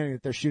understanding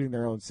that they're shooting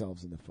their own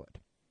selves in the foot.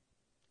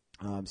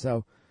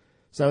 So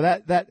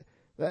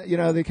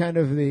the kind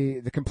of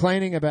the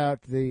complaining about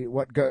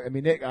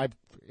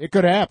it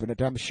could happen.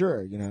 I'm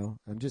sure.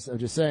 I'm just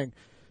saying.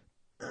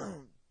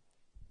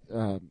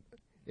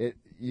 It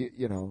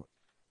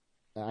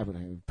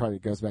probably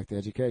goes back to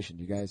education,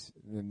 you guys,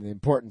 and the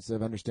importance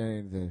of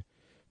understanding the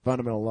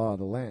fundamental law of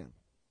the land.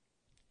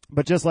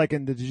 But just like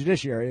in the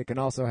judiciary, it can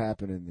also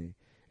happen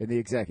in the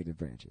executive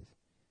branches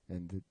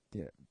and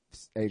the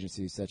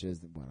agencies such as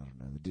the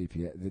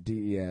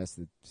DES,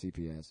 the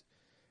CPS.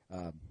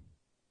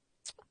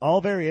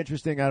 All very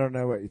interesting. I don't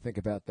know what you think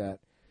about that.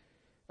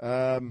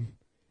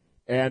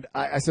 And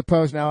I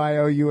suppose now I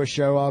owe you a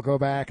show. I'll go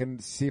back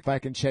and see if I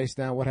can chase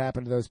down what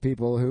happened to those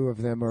people. Who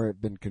of them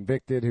have been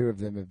convicted? Who of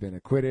them have been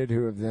acquitted?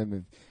 Who of them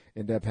have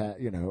ended up,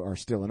 are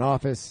still in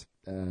office?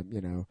 And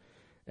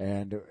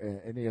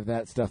any of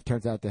that stuff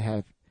turns out to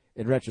have,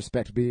 in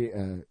retrospect, be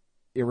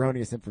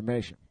erroneous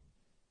information.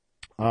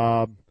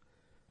 Also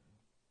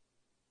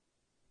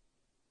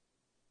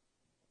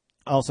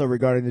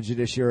regarding the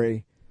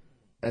judiciary,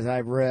 as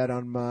I read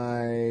on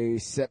my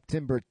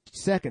September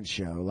 2nd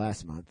show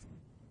last month,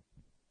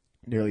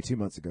 nearly 2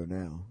 months ago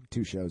now,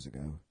 2 shows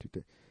ago,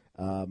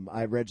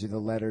 I read you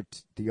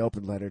the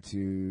open letter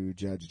to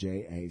Judge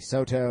J.A.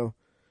 Soto,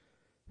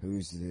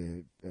 who's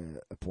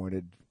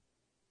appointed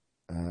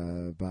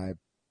by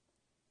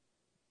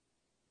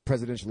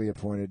presidentially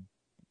appointed,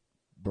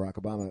 Barack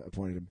Obama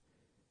appointed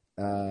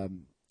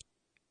him,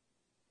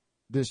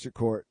 district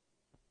court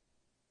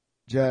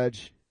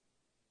judge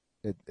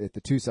at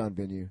the Tucson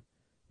venue,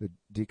 the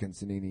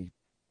DeConcini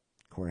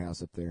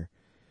courthouse up there.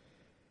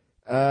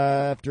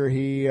 After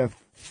he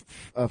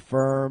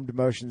affirmed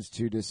motions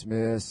to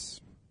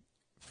dismiss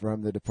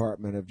from the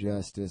Department of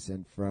Justice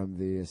and from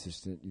the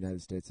Assistant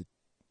United States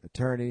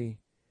Attorney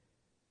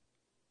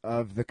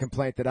of the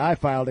complaint that I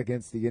filed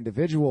against the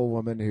individual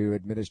woman who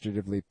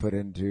administratively put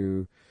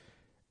into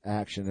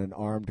action an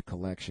armed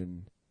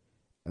collection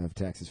of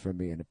taxes from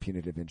me and a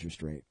punitive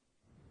interest rate.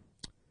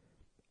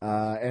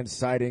 And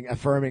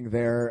affirming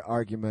their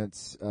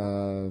arguments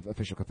of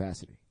official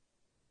capacity.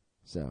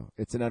 So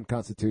it's an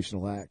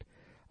unconstitutional act.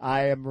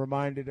 I am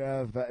reminded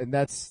of, and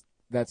that's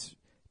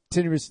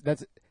tenuous.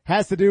 That's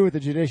has to do with the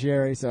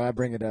judiciary. So I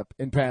bring it up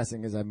in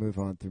passing as I move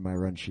on through my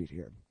run sheet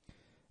here.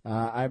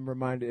 I'm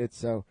reminded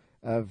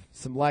of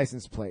some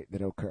license plate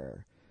that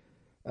occur.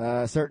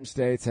 Certain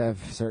states have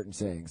certain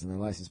sayings on their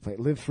license plate.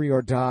 Live free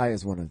or die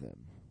is one of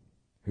them.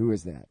 Who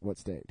is that? What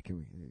state? Can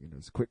we?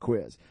 It's a quick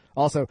quiz.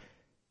 Also,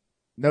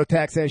 no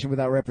taxation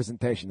without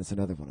representation. That's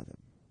another one of them.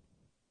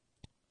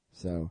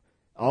 So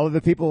all of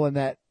the people in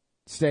that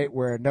state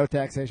where no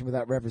taxation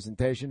without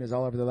representation is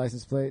all over the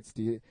license plates,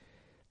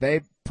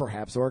 they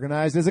perhaps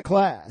organized as a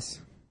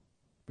class,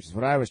 which is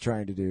what I was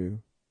trying to do.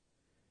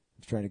 I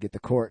was trying to get the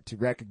court to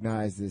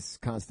recognize this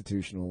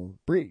constitutional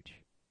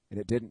breach, and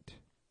it didn't.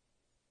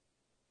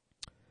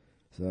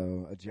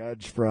 So a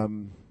judge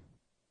from,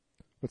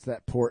 what's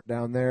that port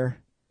down there?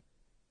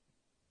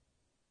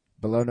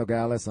 Below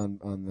Nogales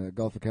on the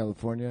Gulf of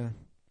California?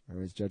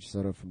 Or is Judge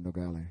Soto from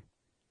Nogales?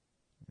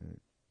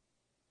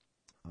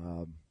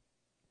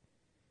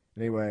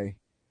 Anyway,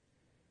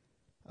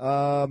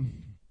 so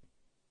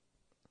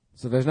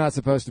there's not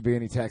supposed to be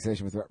any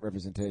taxation with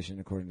representation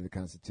according to the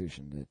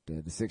Constitution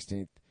that the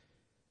 16th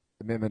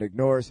Amendment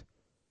ignores.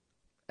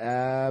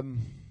 It's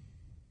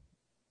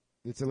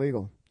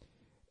illegal.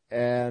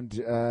 And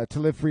to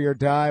live free or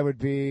die would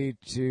be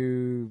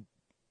to,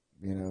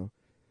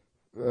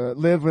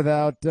 live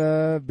without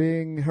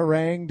being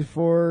harangued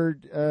for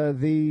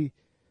the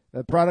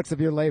products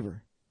of your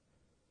labor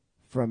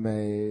from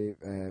a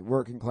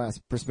working class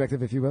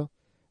perspective, if you will,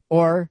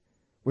 or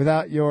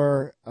without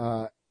your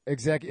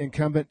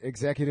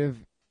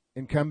executive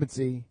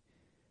incumbency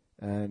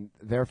and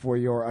therefore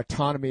your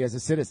autonomy as a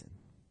citizen,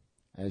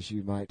 as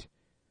you might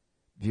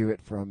view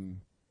it from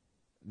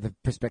the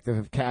perspective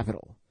of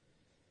capital.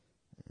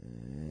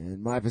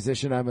 In my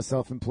position, I'm a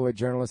self-employed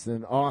journalist and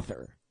an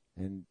author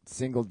and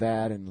single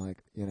dad and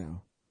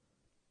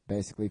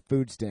basically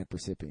food stamp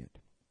recipient.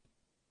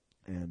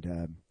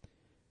 And,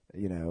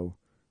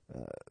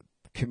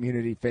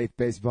 community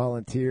faith-based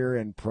volunteer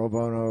and pro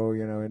bono,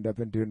 end up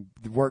in doing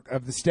the work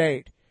of the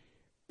state.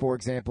 For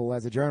example,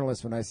 as a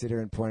journalist, when I sit here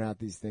and point out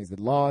these things,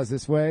 the law is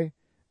this way,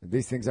 and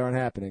these things aren't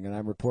happening, and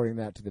I'm reporting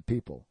that to the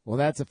people. Well,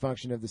 that's a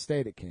function of the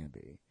state, it can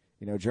be.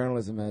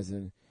 Journalism has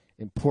an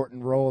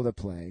important role to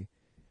play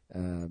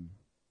in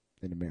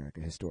America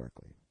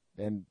historically,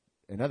 and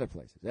in other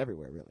places,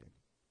 everywhere, really.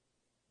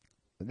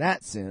 In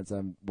that sense,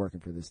 I'm working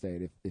for the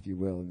state, if you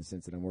will, in the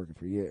sense that I'm working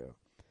for you.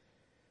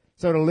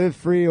 So to live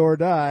free or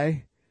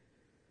die,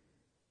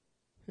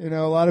 a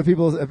lot of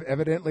people,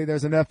 evidently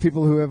there's enough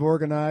people who have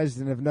organized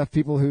and enough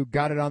people who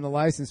got it on the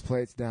license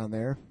plates down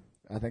there.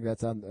 I think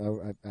that's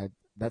on,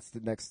 that's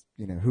the next,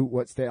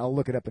 what state, I'll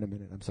look it up in a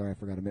minute. I'm sorry, I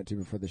forgot I meant to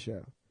before the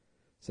show.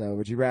 So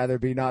would you rather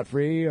be not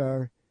free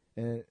or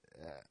and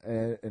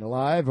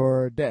alive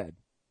or dead?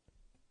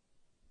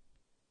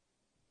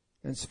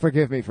 And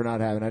forgive me for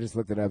not having, I just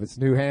looked it up. It's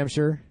New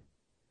Hampshire.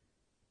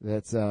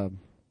 That's,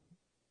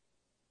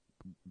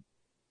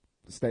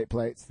 state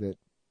plates that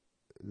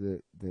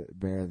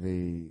bear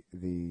the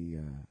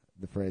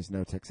phrase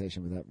 "no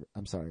taxation without."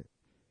 I'm sorry,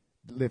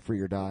 live free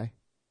or die,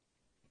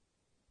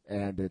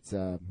 and it's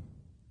the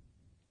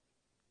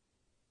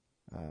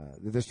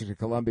District of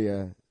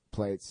Columbia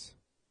plates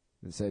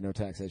that say "no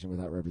taxation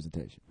without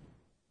representation."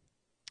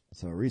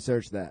 So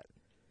research that.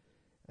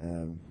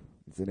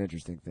 It's an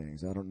interesting thing.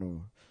 So I don't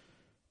know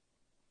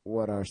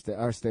what our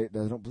state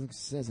does. I don't believe it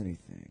says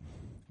anything.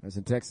 I was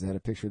in Texas. I had a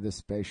picture of this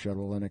space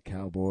shuttle and a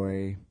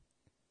cowboy.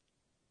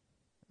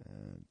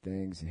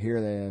 Things.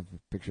 Here they have a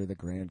picture of the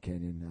Grand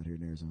Canyon out here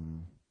in Arizona.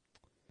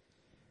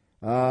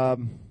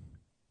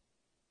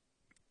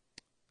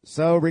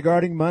 So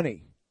regarding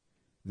money,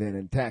 then,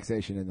 and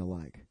taxation and the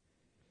like.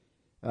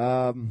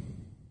 Now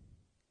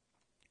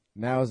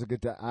is a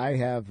good time. I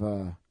have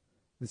a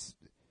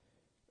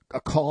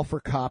call for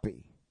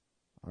copy.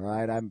 All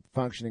right, I'm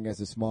functioning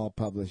as a small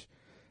publish.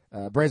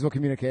 Braysville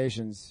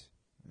Communications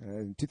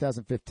in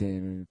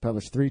 2015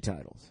 published 3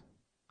 titles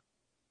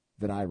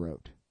that I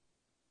wrote.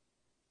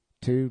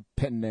 2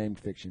 pen-named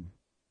fiction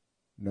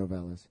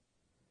novellas,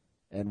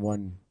 and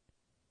 1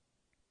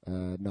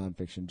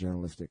 nonfiction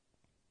journalistic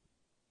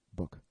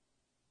book.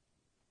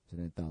 It's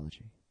an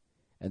anthology.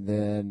 And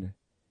then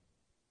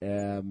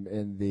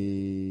in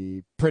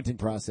the printing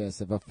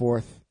process of a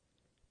 4th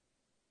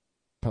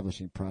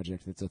publishing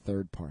project that's a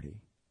third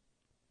party.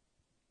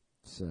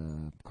 It's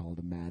called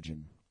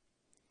Imagine.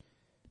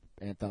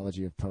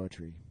 Anthology of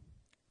poetry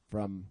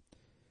from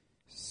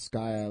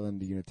Sky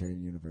Island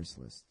Unitarian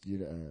Universalist,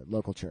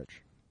 local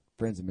church,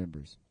 friends and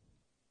members.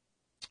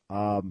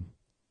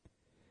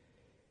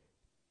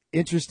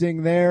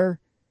 Interesting there.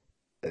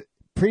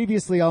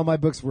 Previously, all my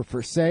books were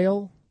for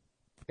sale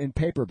in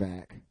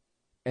paperback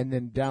and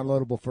then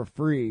downloadable for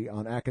free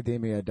on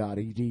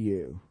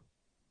academia.edu,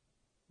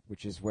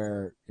 which is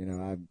where,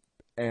 I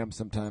am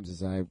sometimes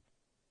as I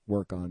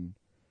work on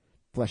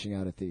fleshing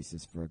out a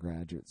thesis for a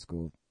graduate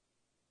school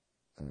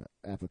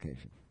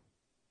application,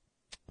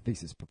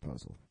 thesis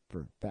proposal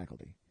for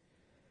faculty.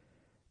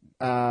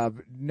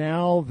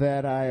 Now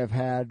that I have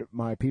had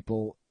my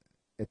people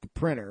at the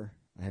printer,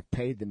 I have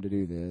paid them to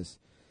do this,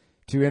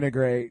 to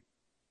integrate,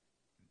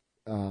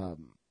 well,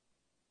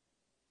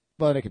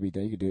 it can be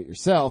done, you can do it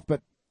yourself,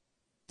 but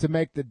to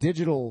make the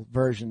digital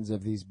versions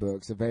of these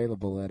books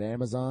available at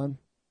Amazon,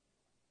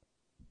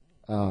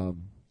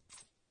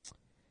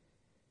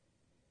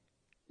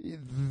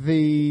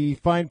 the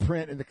fine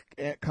print in the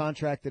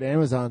contract that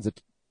Amazon's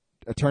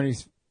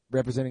attorneys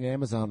representing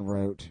Amazon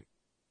wrote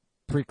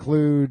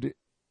preclude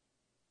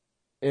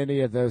any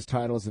of those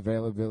titles'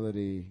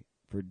 availability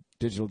for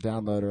digital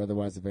download or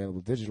otherwise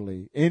available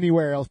digitally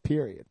anywhere else,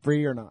 period,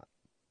 free or not.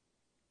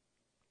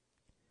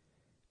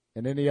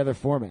 In any other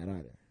format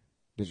either,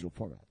 digital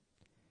format.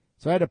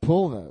 So I had to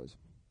pull those.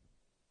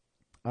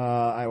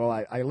 I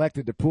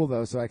elected to pull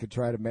those so I could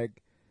try to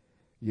make,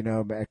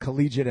 a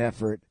collegiate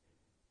effort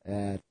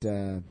at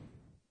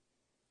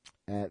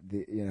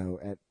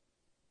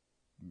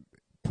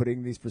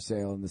putting these for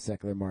sale in the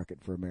secular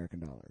market for American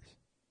dollars.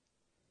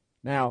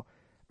 Now,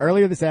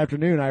 earlier this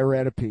afternoon, I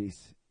read a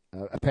piece,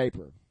 a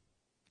paper,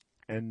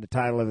 and the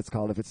title of it's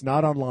called "If It's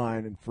Not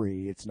Online and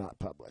Free, It's Not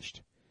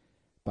Published,"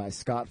 by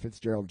Scott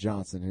Fitzgerald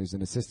Johnson, who's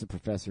an assistant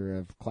professor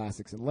of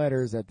classics and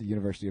letters at the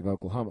University of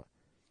Oklahoma,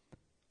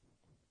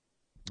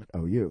 at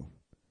OU.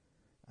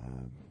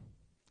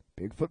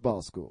 Big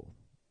football school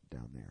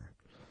down there.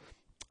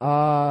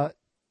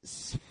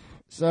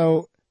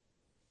 So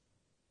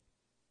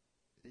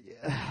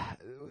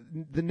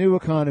the new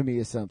economy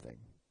is something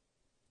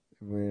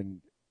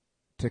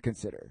to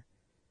consider.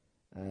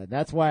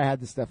 That's why I had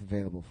this stuff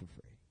available for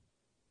free.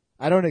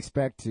 I don't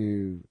expect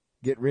to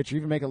get rich or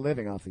even make a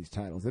living off these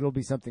titles. It'll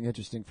be something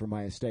interesting for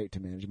my estate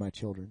to manage, my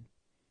children.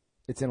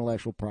 It's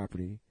intellectual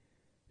property.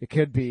 It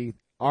could be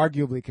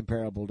arguably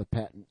comparable to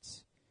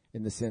patents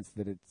in the sense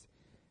that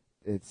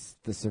it's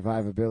the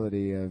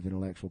survivability of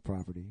intellectual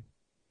property.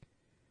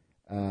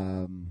 There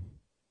are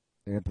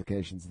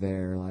implications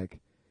there, like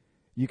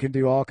you can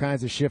do all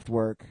kinds of shift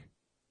work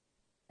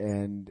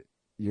and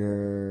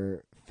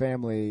your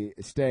family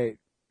estate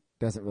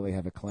doesn't really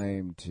have a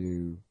claim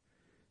to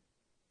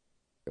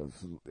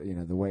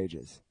the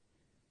wages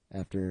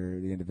after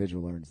the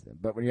individual earns them.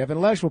 But when you have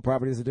intellectual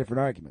property, it's a different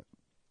argument.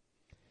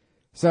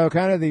 So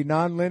kind of the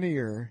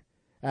nonlinear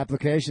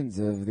applications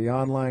of the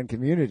online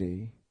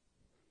community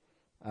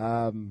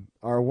are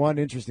one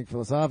interesting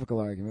philosophical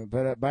argument.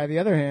 But by the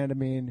other hand, I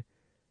mean,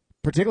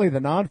 particularly the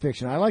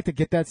nonfiction, I like to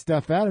get that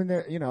stuff out. And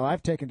there,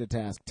 I've taken to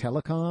task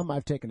telecom.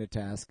 I've taken to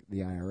task the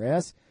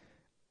IRS.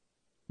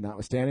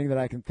 Notwithstanding that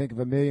I can think of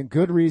a million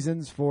good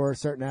reasons for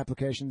certain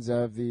applications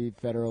of the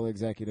federal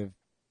executive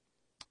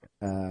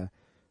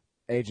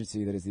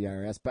agency that is the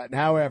IRS. But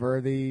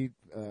however, the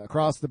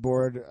across the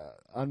board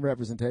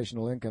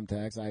unrepresentational income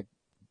tax, I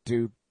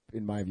do,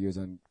 in my view, is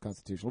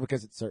unconstitutional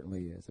because it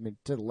certainly is. I mean,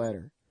 to the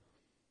letter.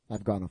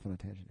 I've gone off on a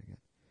tangent again.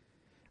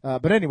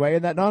 But anyway,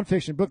 in that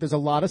nonfiction book, there's a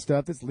lot of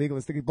stuff that's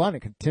legalistically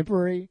blinding.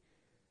 Contemporary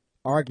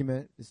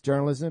argument, it's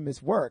journalism,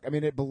 it's work. I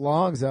mean, it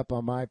belongs up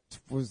on I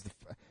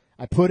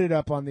put it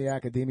up on the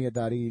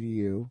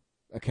academia.edu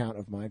account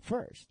of mine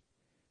first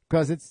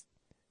because it's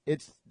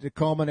the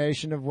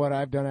culmination of what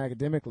I've done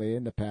academically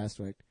in the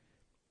past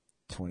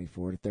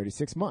 24 to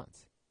 36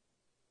 months.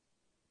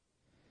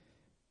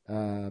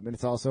 And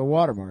it's also a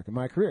watermark in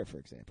my career, for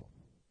example.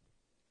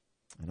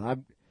 And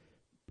I'm,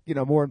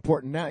 more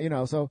important now,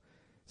 so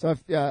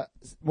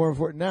more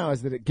important now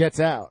is that it gets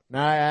out.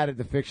 Now I added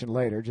the fiction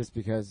later just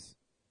because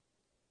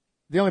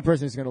the only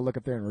person who's going to look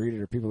up there and read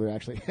it are people who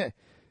actually,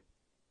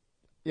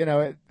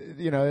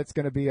 it's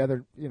going to be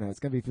other, it's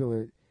going to be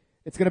people.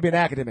 It's going to be an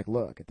academic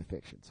look at the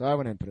fiction. So I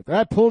went ahead and put it there.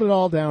 I pulled it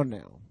all down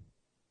now.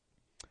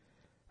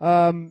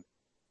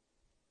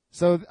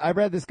 So I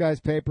read this guy's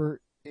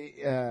paper.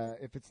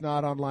 If it's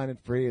not online and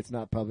free, it's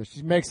not published.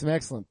 He makes some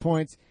excellent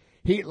points.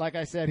 Like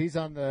I said, he's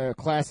on the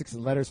classics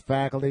and letters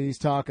faculty. He's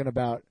talking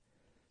about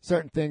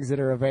certain things that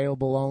are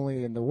available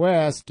only in the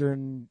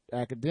Western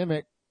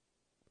academic,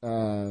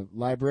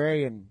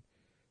 librarian,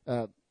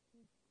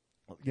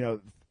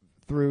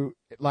 through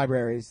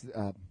libraries,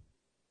 and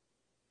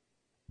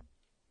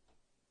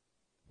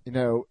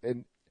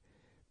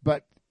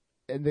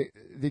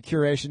the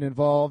curation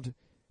involved,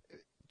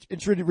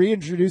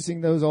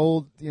 reintroducing those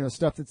old,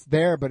 stuff that's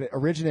there, but it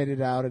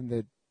originated out in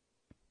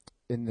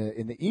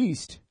the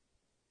East.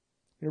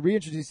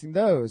 Reintroducing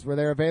those where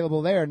they're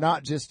available there,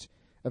 not just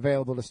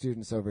available to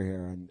students over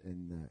here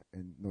in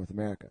North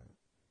America,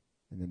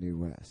 in the New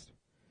West.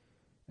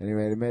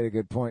 Anyway, they made a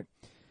good point.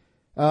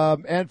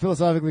 And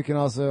philosophically can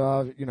also,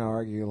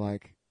 argue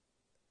like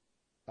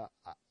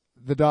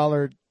the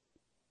dollar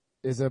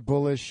is a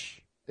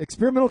bullish,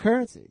 experimental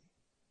currency.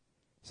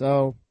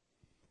 So,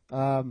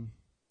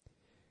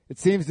 it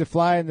seems to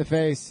fly in the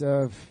face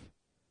of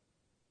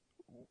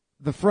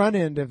the front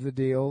end of the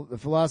deal, the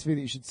philosophy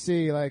that you should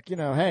see, like,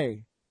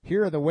 hey,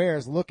 here are the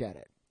wares, look at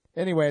it.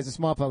 Anyway, as a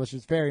small publisher,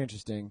 it's very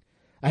interesting.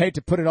 I hate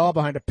to put it all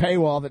behind a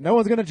paywall that no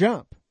one's going to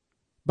jump,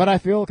 but I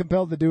feel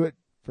compelled to do it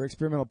for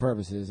experimental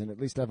purposes, and at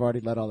least I've already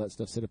let all that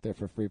stuff sit up there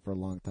for free for a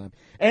long time.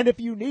 And if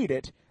you need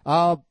it,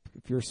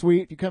 if you're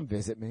sweet, you come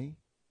visit me.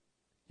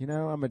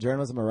 I'm a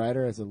journalist, I'm a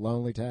writer, it's a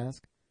lonely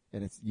task,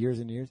 and it's years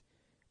and years.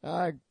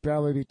 I'd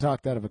probably be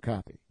talked out of a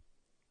copy.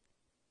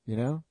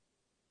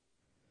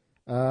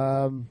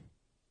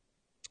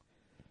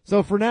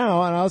 So for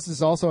now, and this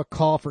is also a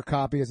call for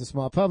copy as a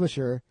small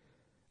publisher,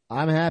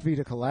 I'm happy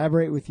to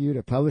collaborate with you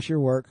to publish your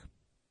work.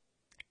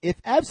 If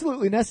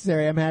absolutely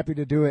necessary, I'm happy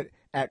to do it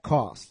at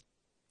cost.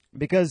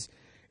 Because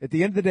at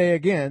the end of the day,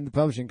 again, the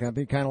publishing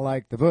company, kind of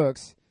like the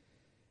books,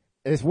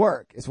 it's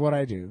work. It's what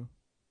I do.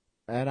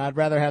 And I'd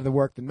rather have the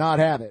work than not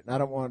have it. And I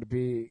don't want it to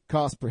be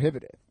cost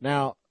prohibitive.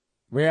 Now,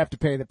 we have to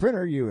pay the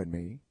printer, you and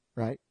me,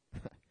 right?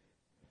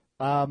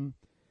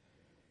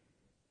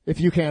 If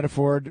you can't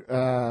afford,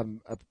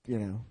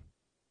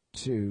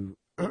 to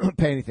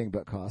pay anything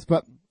but cost.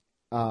 But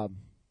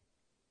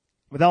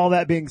with all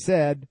that being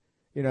said,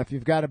 if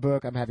you've got a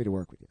book, I'm happy to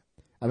work with you.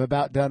 I'm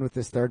about done with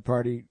this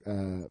third-party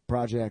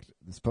project,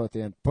 this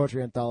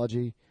poetry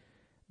anthology.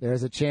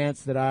 There's a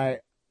chance that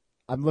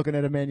I'm looking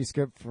at a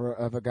manuscript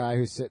of a guy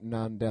who's sitting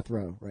on death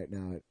row right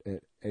now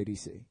at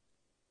ADC.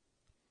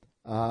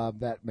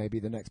 That may be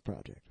the next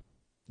project,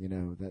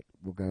 that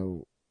will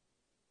go.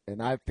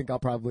 And I think I'll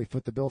probably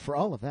foot the bill for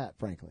all of that,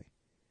 frankly.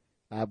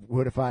 I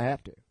would if I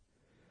have to.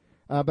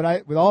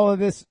 But with all of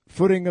this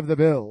footing of the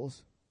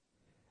bills,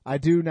 I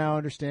do now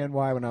understand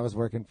why when I was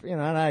working, and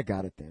I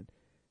got it then.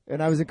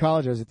 And I was in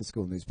college, I was at the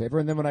school newspaper.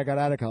 And then when I got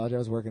out of college, I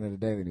was working at a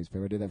daily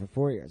newspaper. I did that for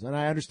 4 years. And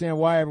I understand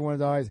why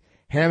everyone's always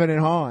hemming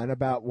and hawing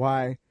about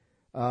why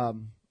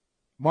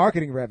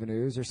marketing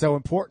revenues are so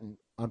important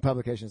on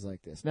publications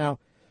like this. Now,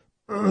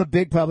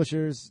 big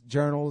publishers,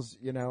 journals,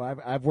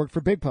 I've worked for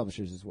big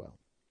publishers as well.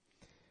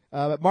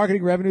 But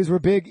marketing revenues were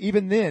big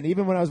even then,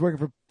 even when I was working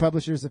for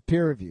publishers of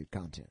peer-reviewed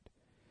content.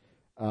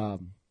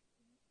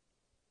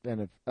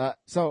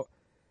 So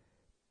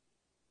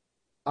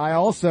I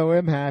also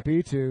am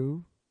happy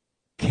to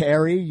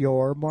carry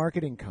your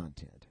marketing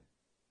content.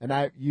 And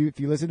if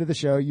you listen to the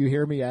show, you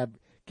hear me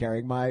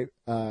carrying my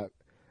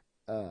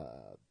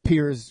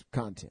peers'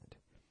 content.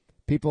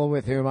 People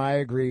with whom I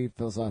agree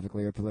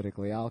philosophically or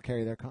politically, I'll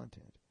carry their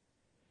content.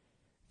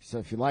 So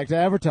if you'd like to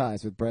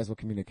advertise with Breswell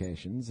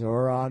Communications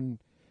or on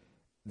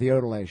the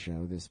Odelay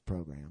Show, this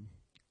program,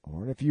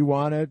 or if you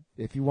want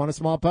a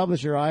small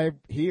publisher, I'm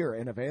here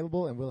and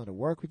available and willing to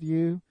work with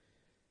you,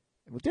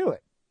 and we'll do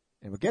it,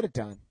 and we'll get it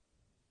done.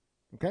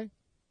 Okay?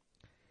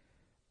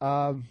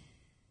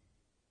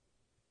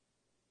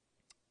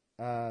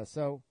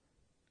 So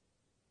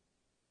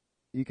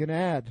you can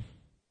add,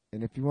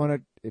 and if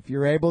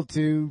you're able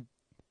to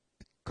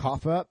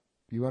cough up,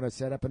 you want to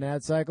set up an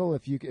ad cycle.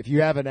 If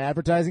you have an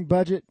advertising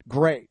budget,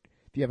 great.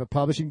 If you have a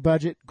publishing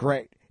budget,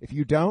 great. If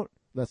you don't,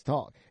 let's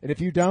talk. And if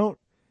you don't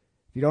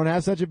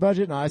have such a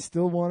budget, and I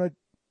still want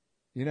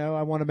to,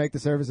 I want to make the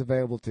service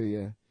available to you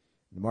in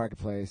the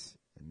marketplace,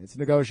 and it's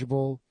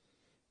negotiable.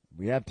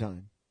 We have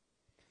time.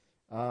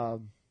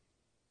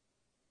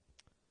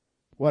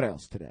 What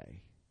else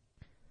today?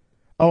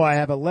 Oh, I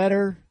have a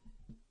letter.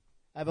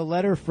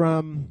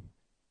 From,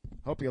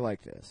 hope you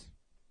like this.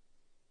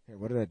 Here,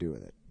 what did I do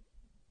with it?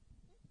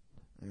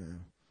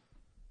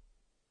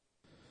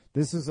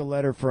 This is a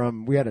letter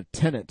from, we had a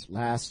tenant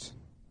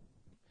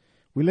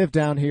we live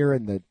down here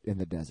in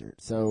the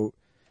desert. So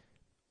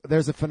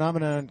there's a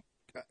phenomenon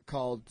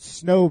called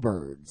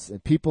snowbirds,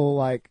 and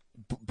people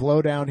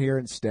blow down here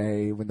and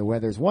stay when the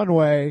weather's one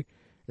way,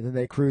 and then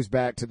they cruise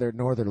back to their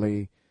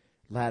northerly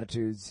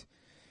latitudes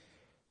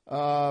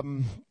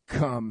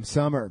come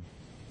summer.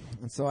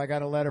 And so I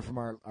got a letter from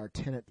our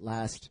tenant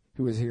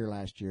who was here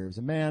last year. It was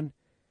a man.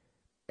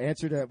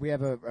 We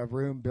have a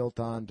room built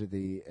on to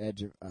the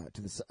edge of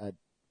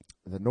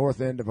the north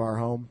end of our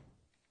home.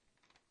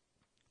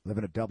 Live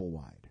in a double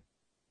wide,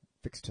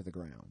 fixed to the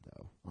ground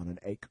though, on an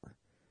acre,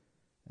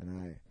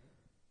 and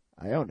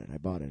I own it. I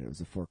bought it. It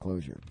was a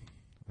foreclosure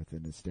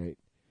within the state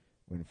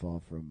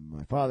windfall from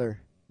my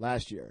father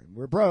last year. And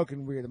we're broke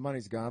and the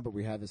money's gone, but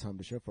we have this home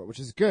to show for it, which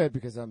is good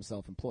because I'm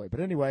self-employed. But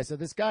anyway, so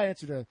this guy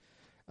answered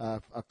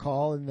a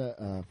call from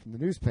the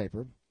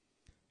newspaper,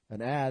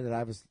 an ad that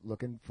I was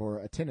looking for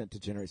a tenant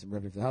to generate some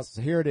revenue for the house.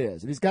 So here it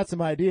is. And he's got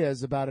some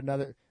ideas about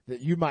another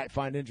that you might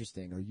find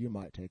interesting or you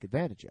might take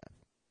advantage of.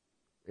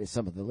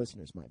 Some of the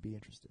listeners might be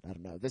interested. I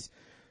don't know.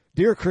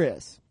 Dear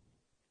Chris,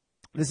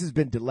 this has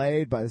been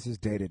delayed this is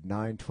dated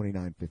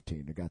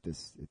 9/29/15. I got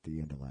this at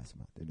the end of last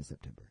month, end of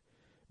September.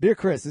 Dear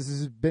Chris, this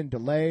has been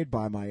delayed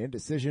by my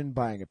indecision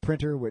buying a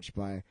printer,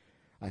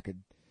 I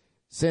could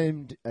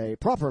send a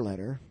proper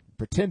letter,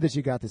 pretend that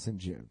you got this in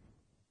June.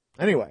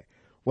 Anyway,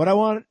 what I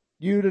want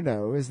you to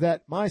know is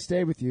that my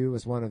stay with you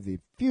was one of the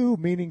few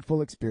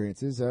meaningful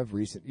experiences of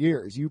recent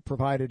years. You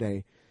provided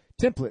a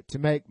template to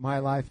make my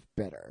life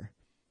better.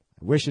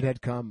 I wish it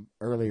had come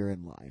earlier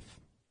in life.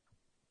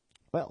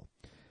 Well,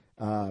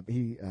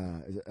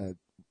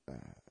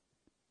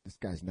 this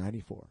guy's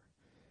 94.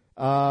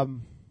 I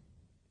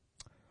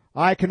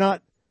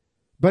cannot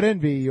but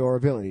envy your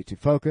ability to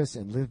focus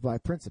and live by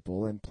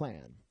principle and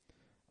plan.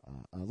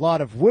 A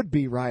lot of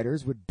would-be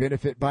writers would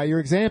benefit by your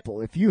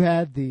example. If you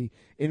had the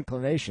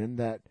inclination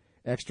that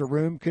extra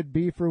room could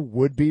be for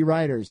would-be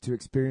writers to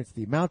experience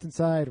the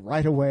mountainside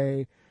right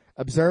away,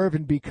 observe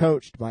and be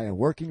coached by a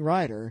working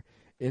writer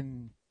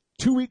in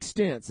 2-week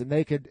stints, and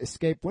they could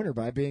escape winter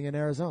by being in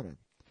Arizona.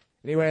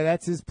 Anyway,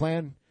 that's his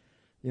plan.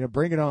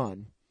 Bring it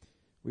on.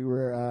 We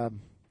were,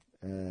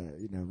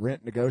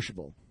 rent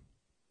negotiable.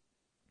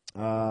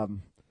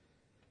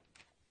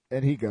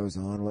 And he goes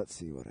on. Let's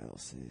see what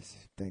else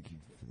is. Thank you.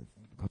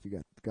 Hope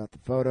you got the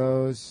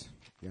photos.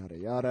 Yada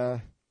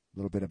yada. A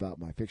little bit about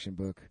my fiction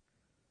book.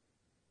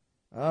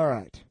 All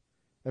right.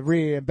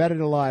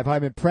 Embedded Alive.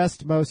 I'm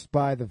impressed most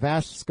by the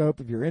vast scope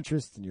of your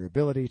interests and your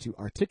ability to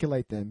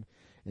articulate them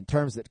in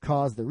terms that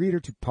cause the reader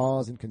to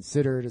pause and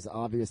consider it as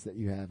obvious that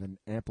you have an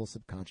ample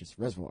subconscious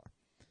reservoir.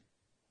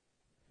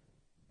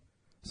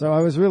 So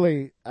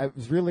it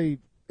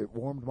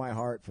warmed my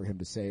heart for him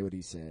to say what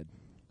he said.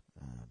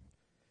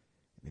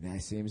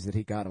 It seems that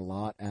he got a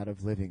lot out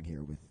of living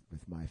here with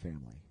my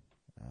family.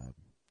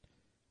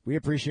 We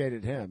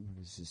appreciated him. It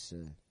was just,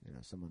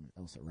 someone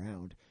else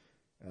around.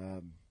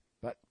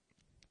 But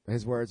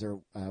his words are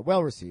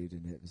well received,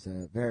 and it was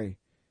very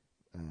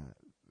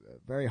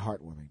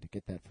heartwarming to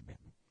get that from him.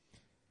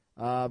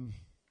 I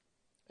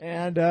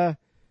don't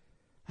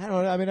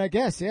know. I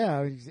guess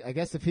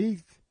if he,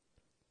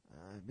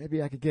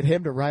 maybe I could get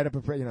him to write up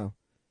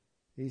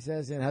he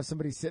says, have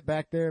somebody sit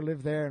back there,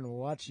 live there, and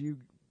watch you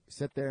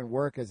sit there and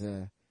work as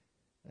an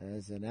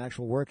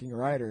actual working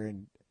writer.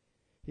 And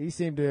he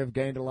seemed to have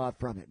gained a lot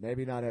from it.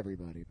 Maybe not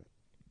everybody, but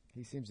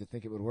he seems to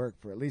think it would work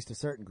for at least a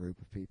certain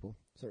group of people,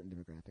 certain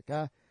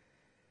demographic.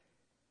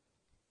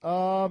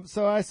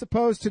 So I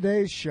suppose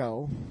today's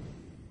show,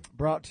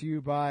 brought to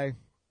you by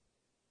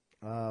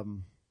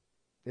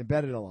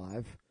Embedded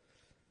Alive,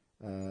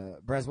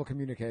 Braswell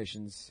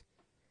Communications,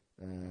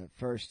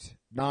 first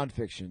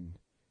nonfiction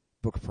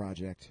book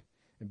project,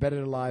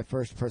 Embedded Alive,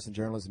 first-person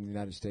journalism in the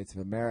United States of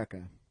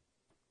America,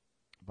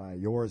 by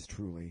yours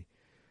truly.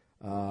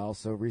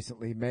 Also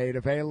recently made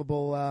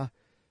available on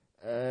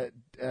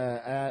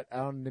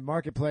the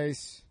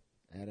marketplace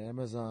at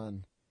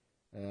Amazon,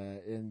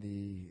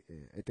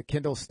 at the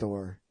Kindle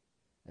store,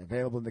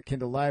 available in the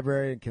Kindle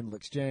Library and Kindle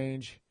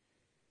Exchange.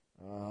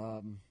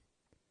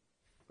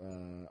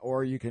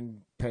 Or you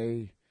can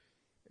go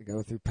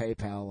through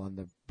PayPal on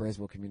the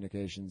Braswell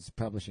Communications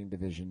Publishing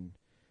Division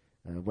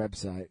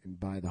website and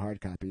buy the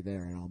hard copy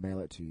there, and I'll mail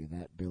it to you.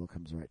 That bill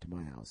comes right to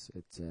my house.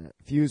 It's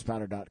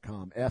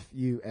fusepowder.com,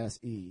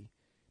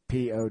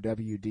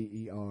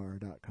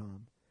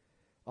 FUSEPOWDER.com.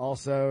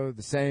 Also,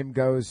 the same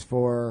goes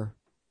for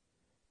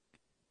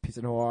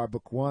Pizza Noir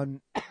Book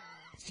 1,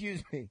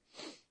 excuse me,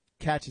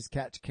 Catch as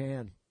Catch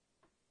Can,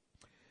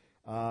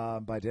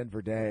 by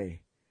Denver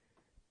Day.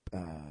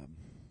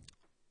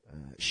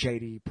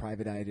 Shady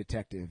Private Eye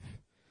Detective.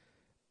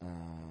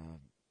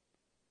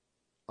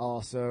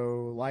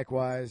 Also,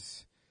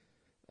 likewise,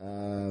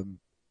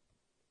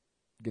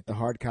 get the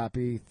hard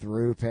copy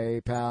through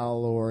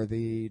PayPal or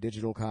the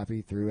digital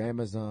copy through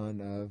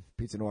Amazon of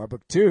Pizza Noir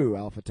Book 2,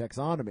 Alpha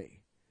Taxonomy,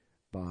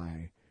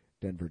 by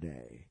Denver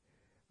Day.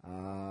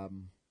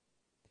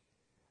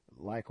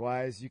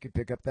 Likewise, you can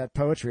pick up that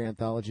poetry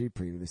anthology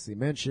previously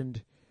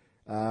mentioned.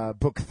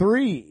 Book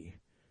 3,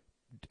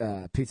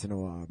 Pizza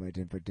Noir by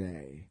Denver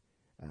Day.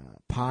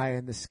 Pie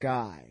in the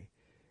Sky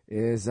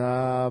is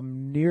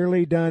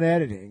nearly done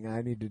editing.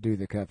 I need to do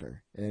the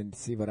cover and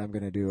see what I'm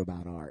going to do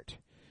about art.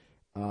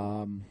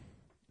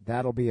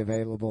 That'll be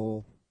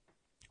available.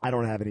 I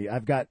don't have any.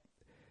 I've got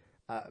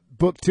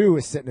Book 2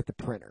 is sitting at the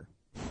printer,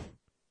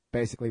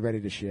 basically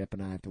ready to ship,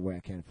 and I have to wait.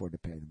 I can't afford to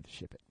pay them to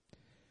ship it.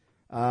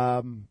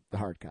 The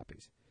hard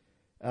copies.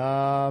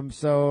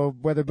 So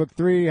whether Book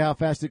 3, how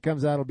fast it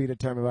comes out, will be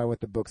determined by what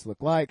the books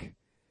look like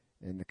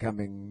in the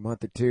coming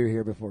month or two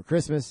here before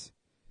Christmas.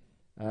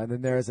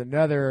 Then there's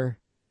another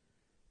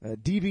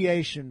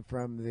deviation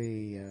from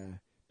the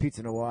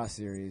Pizza Noir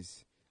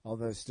series,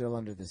 although still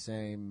under the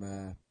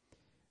same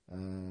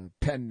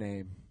pen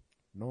name,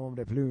 nom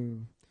de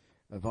plume,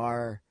 of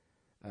our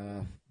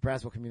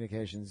Braswell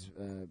Communications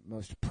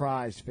most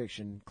prized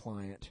fiction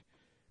client,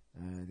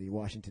 the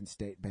Washington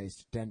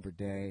State-based Denver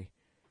Day.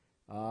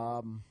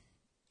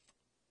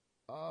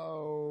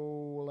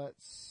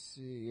 Let's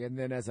see. And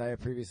then, as I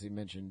have previously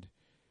mentioned,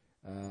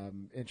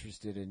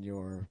 interested in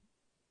your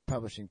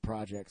publishing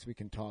projects. We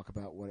can talk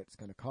about what it's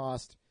going to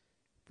cost.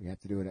 If we have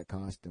to do it at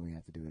cost, then we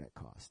have to do it at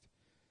cost.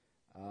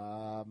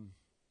 And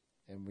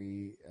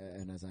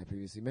as I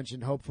previously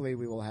mentioned, hopefully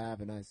we will have,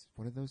 and it's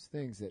one of those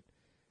things that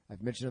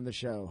I've mentioned on the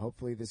show,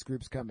 hopefully this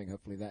group's coming,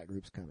 hopefully that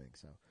group's coming.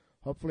 So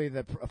hopefully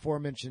the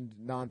aforementioned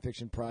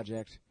nonfiction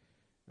project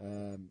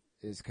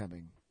is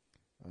coming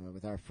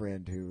with our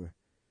friend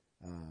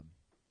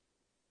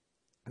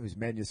whose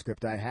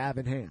manuscript I have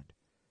in hand,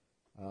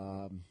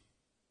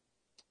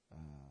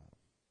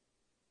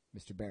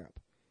 Mr. Barup.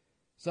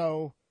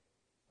 So,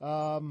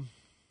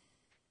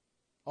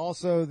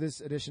 also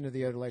this edition of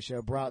the Odelay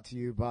Show brought to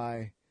you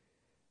by,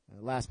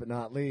 last but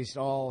not least,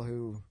 all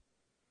who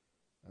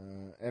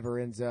ever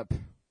ends up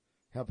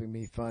helping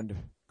me fund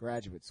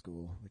graduate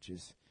school, which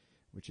is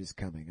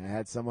coming. I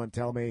had someone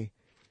tell me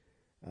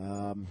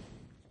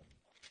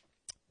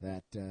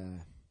that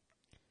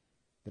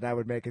I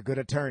would make a good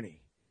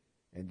attorney,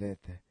 and that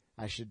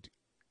I should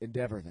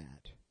endeavor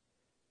that.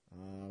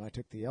 I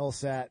took the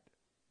LSAT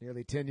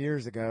nearly 10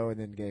 years ago and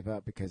then gave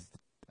up because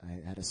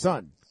I had a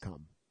son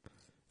come.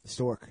 The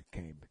stork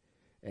came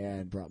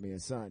and brought me a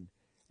son,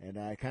 and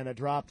I kind of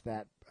dropped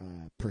that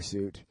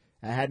pursuit.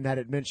 I hadn't had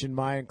it mentioned.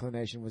 My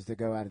inclination was to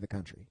go out of the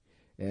country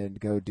and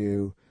go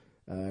do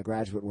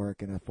graduate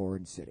work in a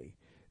foreign city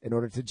in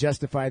order to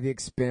justify the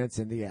expense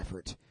and the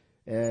effort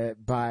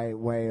by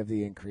way of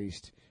the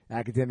increased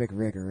academic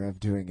rigor of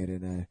doing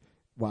it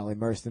while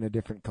immersed in a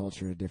different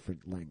culture, a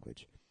different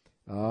language.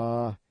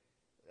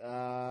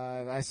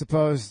 I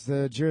suppose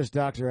the Juris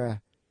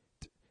Doctor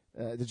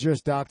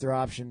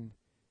option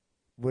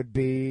would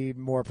be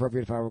more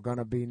appropriate if I were going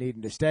to be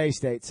needing to stay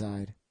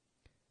stateside,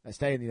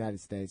 stay in the United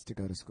States to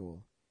go to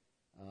school.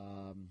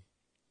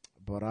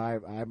 But I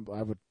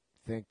would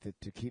think that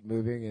to keep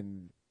moving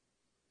and,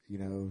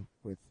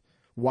 with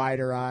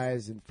wider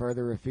eyes and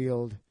further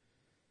afield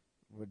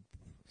would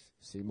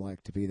seem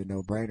like to be the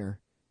no-brainer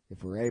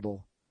if we're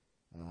able.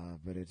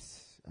 But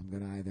I'm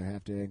going to either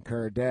have to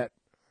incur debt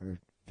or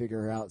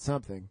figure out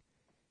something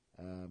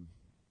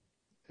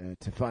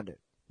to fund it.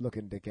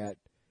 Looking to get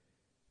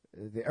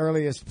the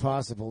earliest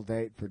possible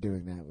date for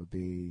doing that would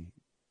be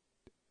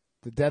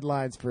the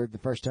deadlines for the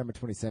first term of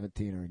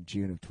 2017 are in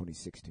June of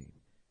 2016.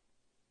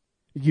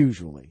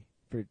 Usually,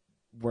 for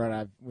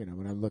where when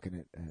I'm looking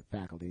at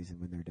faculties and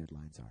when their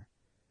deadlines are.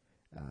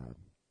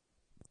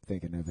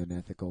 Thinking of an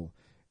ethical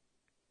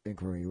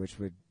inquiry, which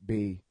would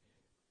be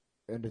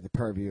under the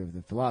purview of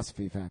the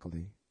philosophy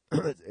faculty,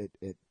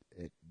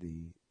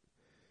 the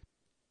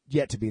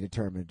yet to be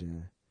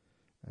determined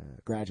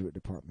graduate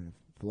department of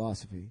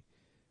philosophy,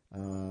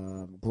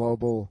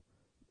 global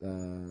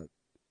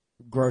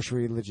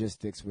grocery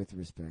logistics with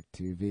respect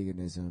to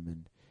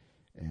veganism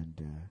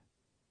and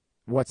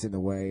what's in the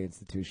way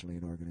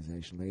institutionally and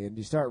organizationally. And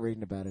you start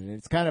reading about it, and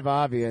it's kind of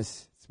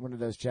obvious. It's one of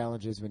those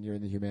challenges when you're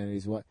in the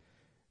humanities. What's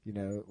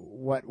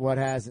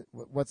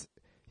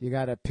you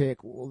got to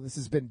pick. Well, this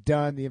has been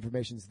done. The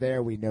information's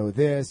there. We know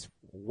this.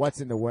 What's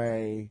in the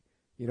way?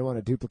 You don't want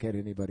to duplicate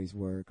anybody's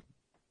work.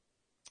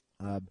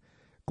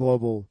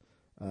 Global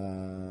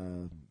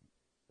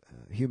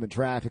human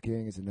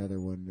trafficking is another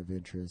one of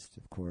interest,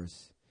 of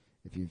course.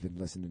 If you've been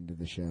listening to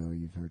the show,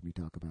 you've heard me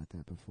talk about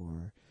that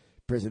before.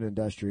 Prison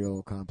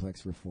industrial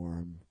complex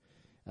reform.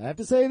 I have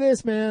to say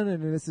this, man,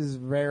 and this is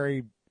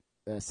very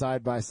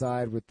side by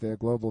side with the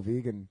global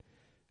vegan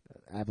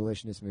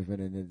abolitionist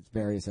movement and its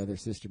various other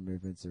sister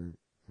movements or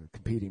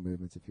competing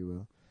movements, if you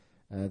will.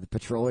 The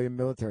petroleum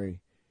military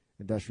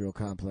industrial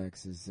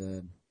complex is,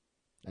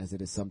 as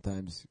it is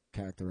sometimes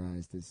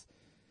characterized, is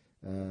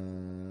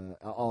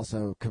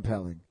also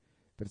compelling.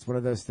 But it's one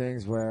of those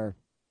things where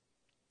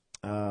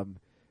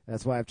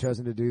that's why I've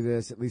chosen to do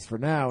this, at least for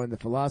now, in the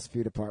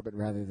philosophy department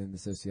rather than the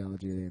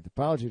sociology or the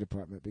anthropology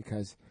department,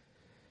 because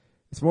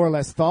it's more or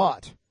less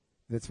thought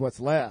that's what's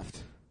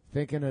left,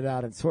 thinking it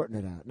out and sorting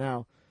it out.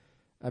 Now,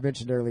 I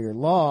mentioned earlier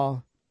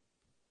law.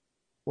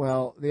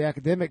 Well, the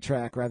academic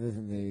track rather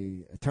than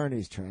the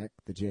attorney's track,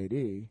 the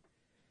JD.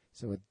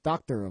 So a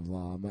doctor of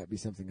law might be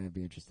something I'd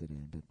be interested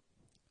in, but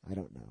I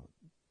don't know.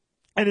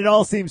 And it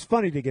all seems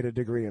funny to get a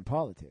degree in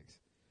politics,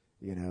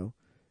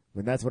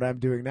 when that's what I'm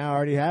doing now. I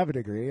already have a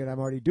degree and I'm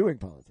already doing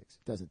politics.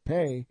 It doesn't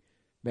pay.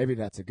 Maybe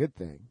that's a good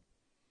thing.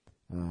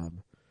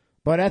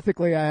 But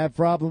ethically, I have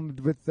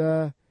problems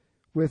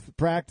with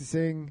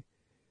practicing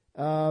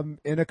in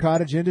a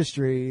cottage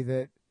industry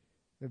that,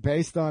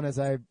 based on, as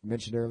I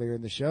mentioned earlier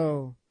in the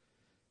show,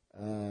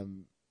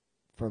 from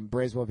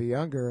Bracewell v.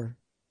 Younger,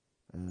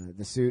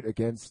 the suit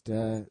against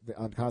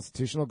on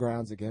constitutional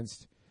grounds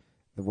against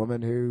the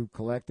woman who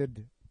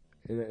collected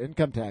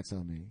income tax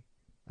on me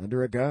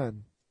under a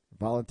gun,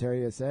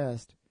 voluntary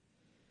assessed.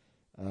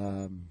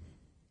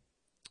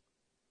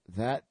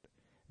 That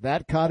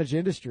cottage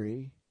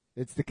industry,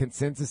 it's the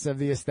consensus of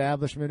the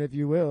establishment, if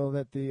you will,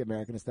 that the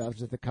American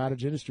establishment, the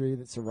cottage industry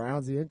that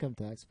surrounds the income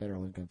tax,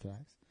 federal income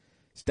tax,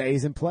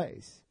 stays in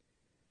place.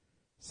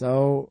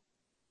 So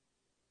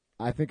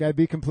I think I'd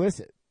be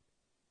complicit.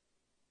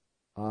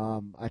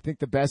 I think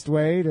the best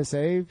way to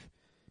save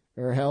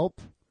or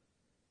help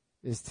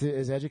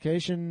is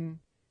education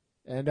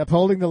and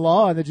upholding the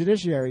law and the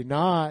judiciary,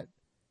 not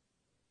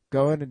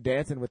going and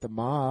dancing with the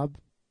mob.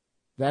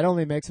 That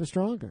only makes them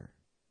stronger.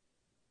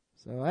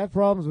 So I have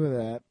problems with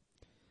that.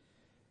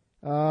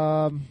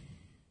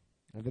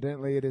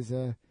 Evidently, it is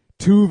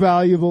too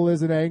valuable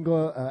as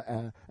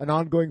an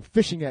ongoing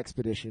fishing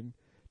expedition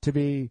to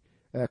be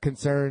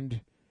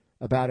concerned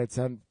about its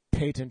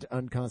patent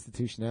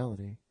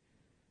unconstitutionality.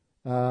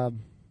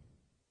 That's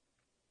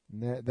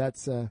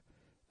I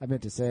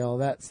meant to say all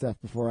that stuff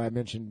before I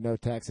mentioned no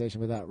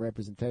taxation without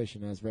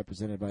representation as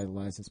represented by the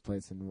license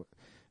plates in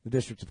the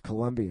District of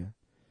Columbia.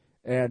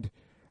 And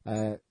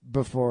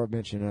before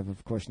mention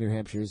of course, New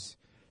Hampshire's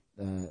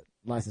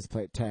license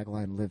plate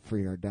tagline, live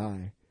free or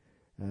die.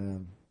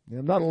 I'm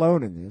not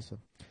alone in this.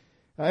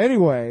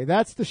 Anyway,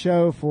 that's the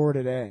show for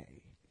today.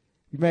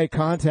 You may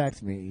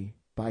contact me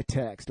by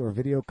text or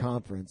video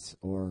conference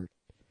or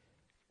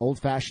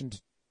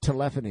old-fashioned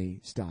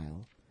telephony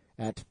style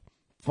at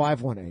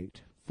 518-400-2729.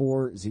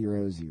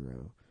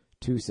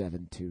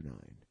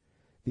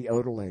 The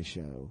Odelay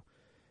Show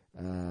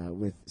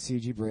with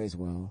C.G.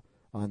 Bracewell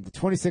on the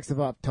 26th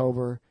of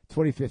October,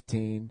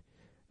 2015.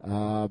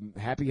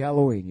 Happy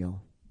Halloween,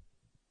 y'all.